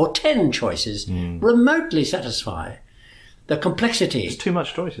 3 or 10 choices remotely satisfy the complexity? It's too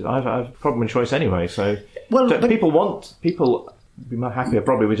much choices. I've a problem with choice anyway. So, but people be happier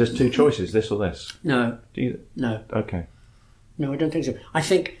probably with just 2 choices, this or this. No. Do you? No. Okay. No, I don't think so. I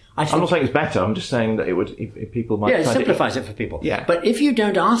think I'm not saying it's better. I'm just saying that it would. If people might. Yeah, it simplifies it for people. Yeah. But if you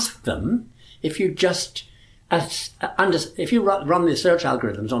don't ask them, if you just if you run the search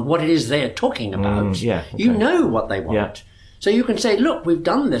algorithms on what it is they are talking about, you know what they want. Yeah. So you can say, look, we've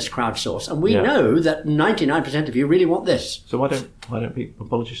done this crowdsource, and we know that 99% of you really want this. So why don't people,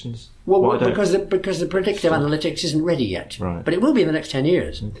 politicians? Well, because the predictive analytics isn't ready yet. Right. But it will be in the next 10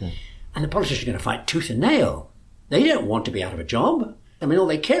 years. Okay. And the politicians are going to fight tooth and nail. They don't want to be out of a job. I mean, all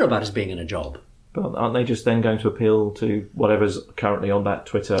they care about is being in a job. But aren't they just then going to appeal to whatever's currently on that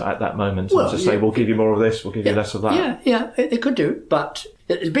Twitter at that moment and just say, we'll give you more of this, we'll give you less of that? Yeah, they could do. But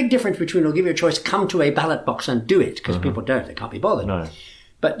there's a big difference between we'll give you a choice, come to a ballot box and do it, because people don't. They can't be bothered. No.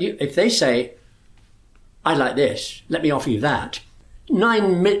 But if they say, I like this, let me offer you that,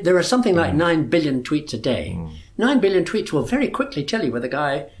 there are something like 9 billion tweets a day. 9 billion tweets will very quickly tell you whether the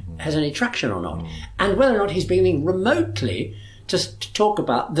guy has any traction or not, and whether or not he's beginning remotely to talk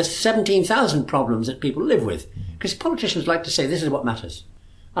about the 17,000 problems that people live with. Because politicians like to say, this is what matters.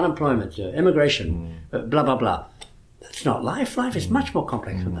 Unemployment, immigration, blah, blah, blah. That's not life. Life is much more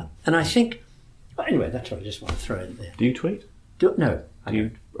complex than that. And I think, anyway, that's what I just want to throw in there. Do you tweet? No. Do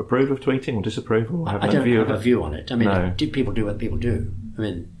you approve of tweeting or disapprove? Or I don't have a view on it. I mean, people do what people do. I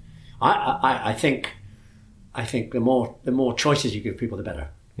mean, I think the more choices you give people, the better.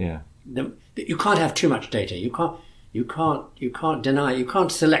 Yeah. You can't have too much data. You can't deny. You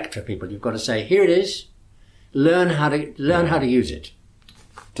can't select for people. You've got to say, here it is. Learn how to use it.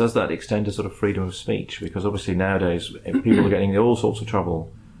 Does that extend to sort of freedom of speech? Because obviously nowadays people are getting in all sorts of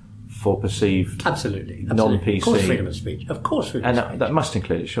trouble for perceived absolutely non-PC. Of course, freedom of speech. Of course, freedom of speech. And that must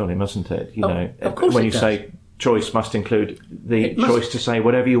include it, surely, mustn't it? You know, of course when it you does. say choice must include the choice to say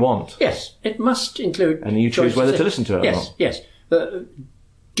whatever you want. Yes, it must include. And you choose whether to listen to it or not. Yes.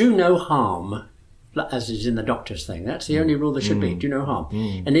 Do no harm, as is in the doctor's thing. That's the only rule there should be. Do no harm.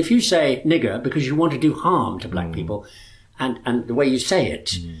 And if you say nigger because you want to do harm to black people, and the way you say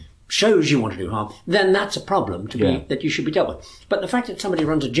it shows you want to do harm, then that's a problem that you should be dealt with. But the fact that somebody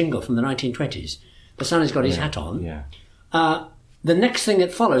runs a jingle from the 1920s, the son has got his hat on, the next thing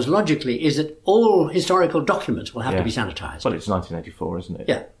that follows logically is that all historical documents will have to be sanitized. Well, it's 1984, isn't it?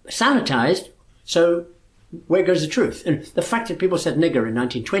 Yeah, sanitized. So where goes the truth? And the fact that people said nigger in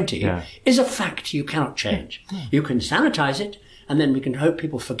 1920 is a fact you cannot change. You can sanitize it, and then we can hope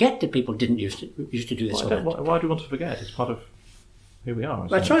people forget that people didn't used to do this. Why do we want to forget? It's part of who we are.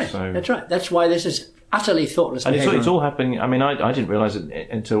 That's right. So, that's right. That's why this is utterly thoughtless and behavior. it's all happening. I mean, I didn't realise it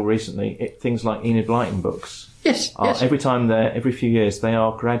until recently. Things like Enid Blyton books. Yes. Every few years, they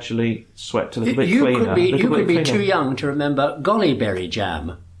are gradually swept a little bit cleaner. You could be too young to remember Gollyberry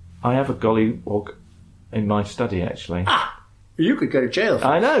Jam. I have a gollywog in my study, actually. You could go to jail for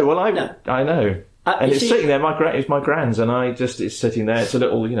I know. Well, I know. And it's sitting there. It's my grand's, and it's sitting there. It's a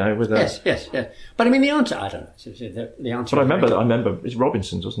little, with a... Yes. But I mean, the answer, I don't know. The answer. But I remember it's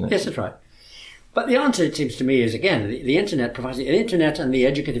Robinson's, wasn't it? Yes, that's right. But the answer, it seems to me, is again the internet provides the internet and the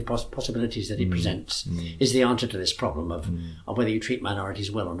educative possibilities that it presents is the answer to this problem of whether you treat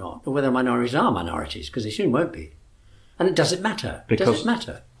minorities well or not, or whether minorities are minorities, because they soon won't be. And does it matter? Does it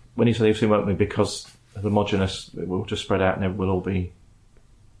matter? When you say they soon won't be, because homogenous, it will just spread out and it will all be.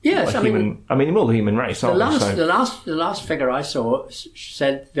 Yes, all the human race. The last figure I saw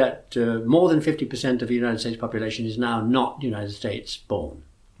said that more than 50% of the United States population is now not United States born.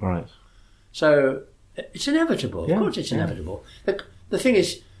 Right. So it's inevitable. Of course, it's inevitable. The thing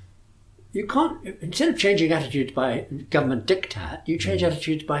is, you can't. Instead of changing attitudes by government diktat, you change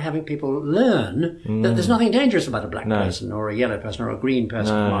attitudes by having people learn that there's nothing dangerous about a black person or a yellow person or a green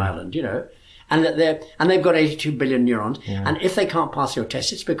person from Ireland. And that they've got 82 billion neurons. Yeah. And if they can't pass your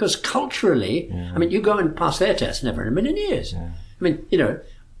test, it's because culturally, I mean, you go and pass their test, never in a million years. Yeah. I mean,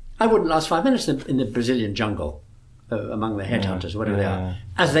 I wouldn't last 5 minutes in the Brazilian jungle among the headhunters, whatever they are,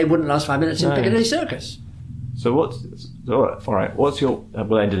 as they wouldn't last 5 minutes in Piccadilly Circus. So all right. What's your?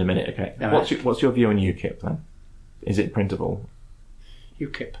 We'll end in a minute. Okay. What's your view on UKIP then? Is it printable?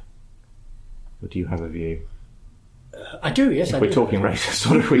 UKIP. Or do you have a view? I do. Yes. If we're talking racist,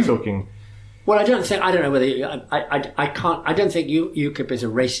 or if we're talking. Well, I don't know whether I can't. I don't think UKIP is a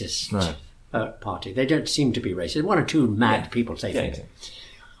racist party. They don't seem to be racist. One or two mad people say things.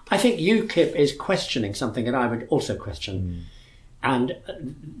 I think UKIP is questioning something that I would also question, And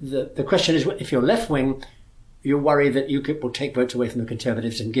the question is, if you're left-wing, you worry that UKIP will take votes away from the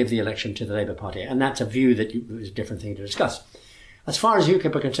Conservatives and give the election to the Labour Party. And that's a view that is a different thing to discuss. As far as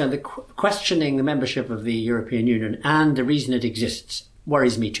UKIP are concerned, questioning the membership of the European Union and the reason it exists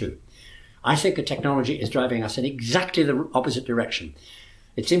worries me too. I think the technology is driving us in exactly the opposite direction.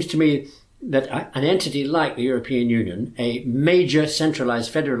 It seems to me that an entity like the European Union, a major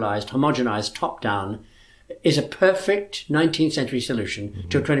centralised, federalised, homogenised, top-down, is a perfect 19th century solution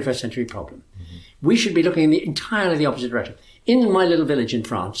to a 21st century problem. We should be looking in entirely the opposite direction. In my little village in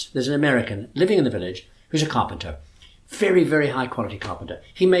France, there's an American living in the village who's a carpenter. Very, very high quality carpenter.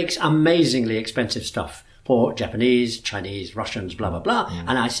 He makes amazingly expensive stuff for Japanese, Chinese, Russians, blah, blah, blah.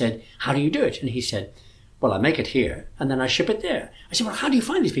 And I said, how do you do it? And he said, well, I make it here and then I ship it there. I said, well, how do you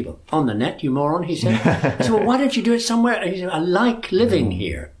find these people? On the net, you moron, he said. I said, well, why don't you do it somewhere? And he said, I like living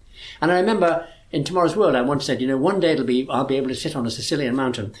here. And I remember in Tomorrow's World, I once said, one day I'll be able to sit on a Sicilian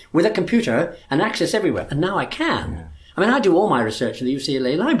mountain with a computer and access everywhere. And now I can. Yeah. I mean, I do all my research in the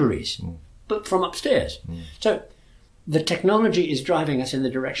UCLA libraries, but from upstairs. So the technology is driving us in the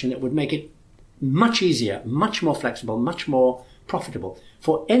direction that would make it much easier, much more flexible, much more profitable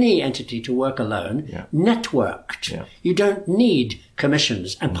for any entity to work alone, networked. Yeah. You don't need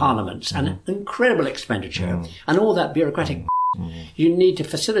commissions and parliaments and incredible expenditure and all that bureaucratic. You need to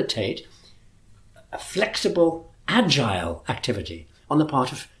facilitate a flexible, agile activity on the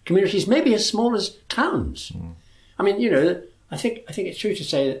part of communities, maybe as small as towns. I mean, I think it's true to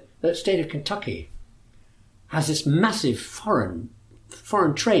say that the state of Kentucky has this massive foreign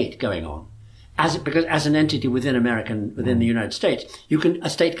trade going on, because as an entity within the United States, a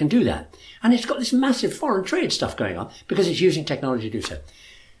state can do that, and it's got this massive foreign trade stuff going on because it's using technology to do so.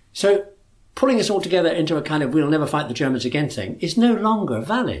 So pulling us all together into a kind of we'll never fight the Germans again thing is no longer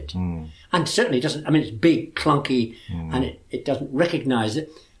valid. And certainly doesn't, it's big, clunky, and it doesn't recognise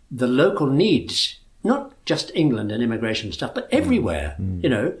the local needs, not just England and immigration stuff, but everywhere,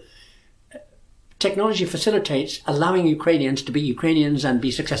 Technology facilitates allowing Ukrainians to be Ukrainians and be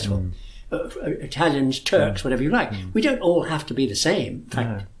successful. Italians, Turks, whatever you like. We don't all have to be the same. In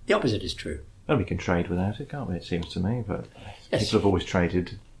fact, the opposite is true. Well, we can trade without it, can't we? It seems to me, but people have always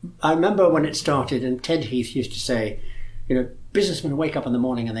traded. I remember when it started, and Ted Heath used to say, businessmen wake up in the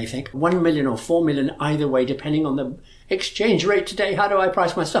morning and they think 1 million or 4 million either way, depending on the exchange rate today. How do I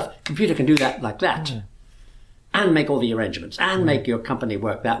price my stuff? Computer can do that like that. And make all the arrangements and make your company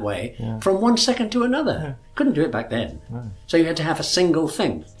work that way from 1 second to another. Couldn't do it back then. So you had to have a single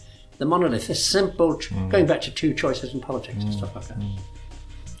thing. The monolith, a simple, going back to two choices in politics and stuff like that.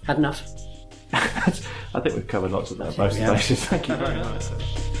 Had enough? I think we've covered lots of that, most places. Thank you very much.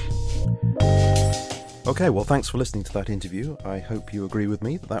 Okay, well, thanks for listening to that interview. I hope you agree with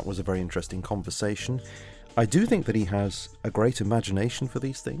me that was a very interesting conversation. I do think that he has a great imagination for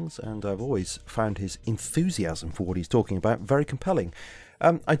these things, and I've always found his enthusiasm for what he's talking about very compelling.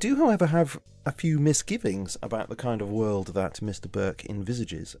 I do, however, have a few misgivings about the kind of world that Mr. Burke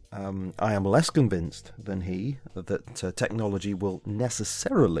envisages. I am less convinced than he that technology will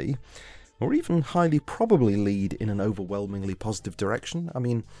necessarily, or even highly probably, lead in an overwhelmingly positive direction. I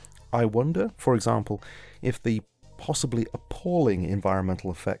mean, I wonder, for example, if the possibly appalling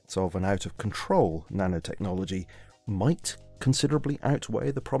environmental effects of an out-of-control nanotechnology might considerably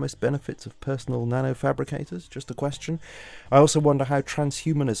outweigh the promised benefits of personal nanofabricators. Just a question. I also wonder how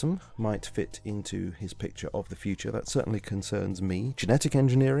transhumanism might fit into his picture of the future. That certainly concerns me. Genetic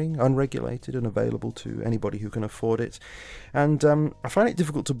engineering, unregulated and available to anybody who can afford it. And I find it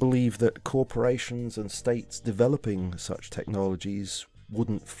difficult to believe that corporations and states developing such technologies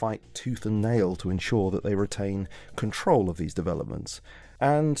wouldn't fight tooth and nail to ensure that they retain control of these developments.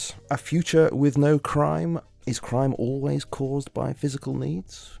 And a future with no crime? Is crime always caused by physical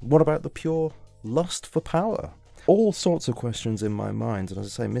needs? What about the pure lust for power? All sorts of questions in my mind, and as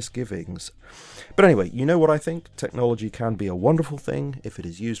I say, misgivings. But anyway, you know what I think? Technology can be a wonderful thing if it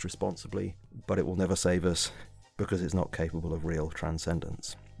is used responsibly, but it will never save us because it's not capable of real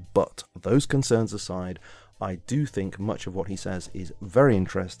transcendence. But those concerns aside, I do think much of what he says is very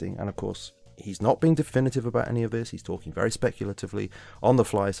interesting, and of course, he's not being definitive about any of this. He's talking very speculatively, on the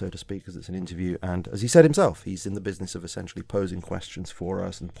fly, so to speak, as it's an interview, and as he said himself, he's in the business of essentially posing questions for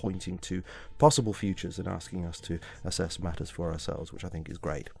us and pointing to possible futures and asking us to assess matters for ourselves, which I think is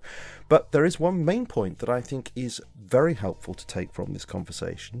great. But there is one main point that I think is very helpful to take from this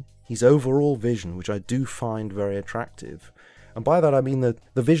conversation, his overall vision, which I do find very attractive. And by that I mean the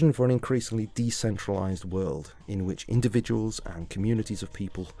vision for an increasingly decentralised world in which individuals and communities of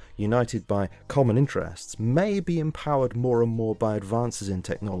people united by common interests may be empowered more and more by advances in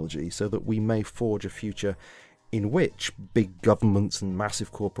technology so that we may forge a future in which big governments and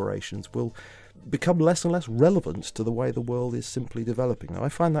massive corporations will become less and less relevant to the way the world is simply developing. Now, I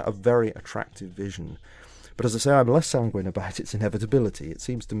find that a very attractive vision. But as I say, I'm less sanguine about its inevitability. It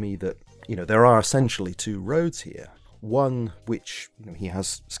seems to me that, there are essentially two roads here. One which he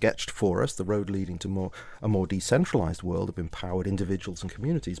has sketched for us, the road leading to a more decentralised world of empowered individuals and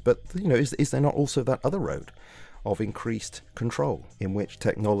communities. But, is there not also that other road of increased control, in which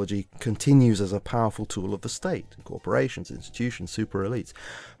technology continues as a powerful tool of the state, corporations, institutions, super elites?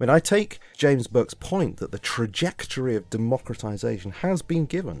 I take James Burke's point that the trajectory of democratisation has been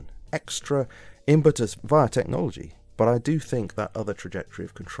given extra impetus via technology, but I do think that other trajectory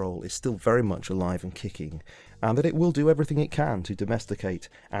of control is still very much alive and kicking, and that it will do everything it can to domesticate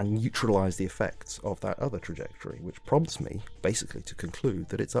and neutralise the effects of that other trajectory, which prompts me basically to conclude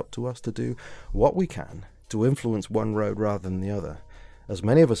that it's up to us to do what we can to influence one road rather than the other, as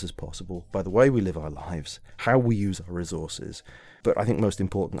many of us as possible, by the way we live our lives, how we use our resources, but I think most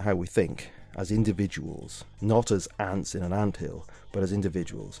important, how we think, as individuals, not as ants in an anthill, but as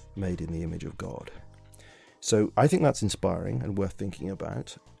individuals made in the image of God. So I think that's inspiring and worth thinking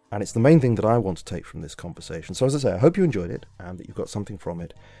about, and it's the main thing that I want to take from this conversation. So as I say, I hope you enjoyed it and that you've got something from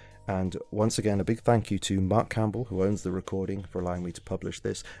it. And once again, a big thank you to Mark Campbell, who owns the recording, for allowing me to publish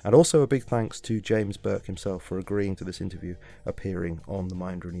this. And also a big thanks to James Burke himself for agreeing to this interview appearing on The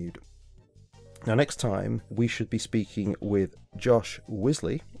Mind Renewed. Now, next time, we should be speaking with Josh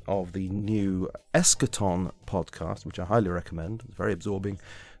Wisley of the new Eschaton podcast, which I highly recommend. It's very absorbing,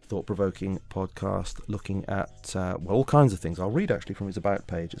 thought-provoking podcast looking at all kinds of things. I'll read actually from his about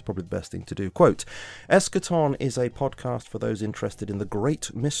page. It's probably the best thing to do. Quote, Eschaton is a podcast for those interested in the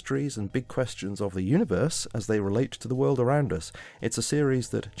great mysteries and big questions of the universe as they relate to the world around us. It's a series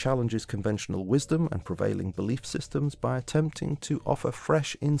that challenges conventional wisdom and prevailing belief systems by attempting to offer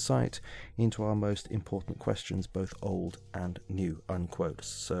fresh insight into our most important questions, both old and new, unquote.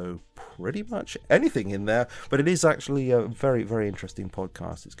 So pretty much anything in there, but it is actually a very, very interesting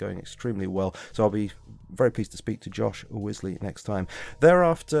podcast. It's going extremely well, so I'll be very pleased to speak to Josh Wisley next time.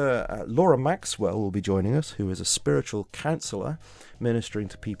 Thereafter, Laura Maxwell will be joining us, who is a spiritual counsellor ministering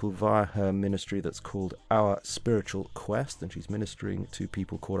to people via her ministry that's called Our Spiritual Quest, and she's ministering to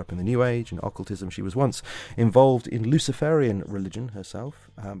people caught up in the New Age and occultism. She was once involved in Luciferian religion herself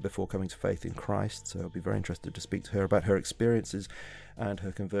before coming to faith in Christ, so I'll be very interested to speak to her about her experiences and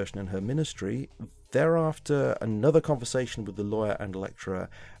her conversion and her ministry. Thereafter, another conversation with the lawyer and lecturer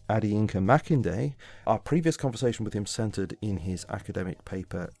Adiyinka Makinde. Our previous conversation with him centred in his academic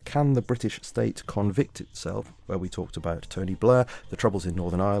paper, Can the British State Convict Itself?, where we talked about Tony Blair, the troubles in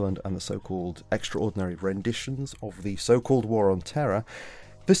Northern Ireland, and the so-called extraordinary renditions of the so-called War on Terror.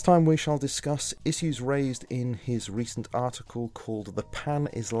 This time we shall discuss issues raised in his recent article called The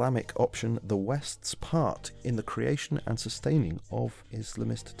Pan-Islamic Option, the West's Part in the Creation and Sustaining of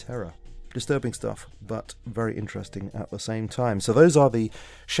Islamist Terror. Disturbing stuff, but very interesting at the same time. So those are the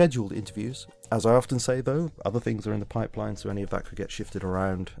scheduled interviews. As I often say, though, other things are in the pipeline, so any of that could get shifted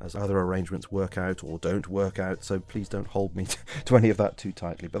around as other arrangements work out or don't work out, so please don't hold me to any of that too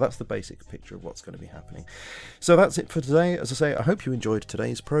tightly. But that's the basic picture of what's going to be happening. So that's it for today. As I say, I hope you enjoyed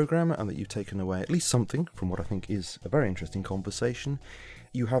today's programme and that you've taken away at least something from what I think is a very interesting conversation.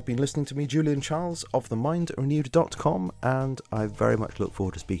 You have been listening to me, Julian Charles, of themindrenewed.com, and I very much look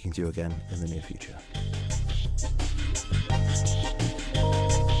forward to speaking to you again in the near future.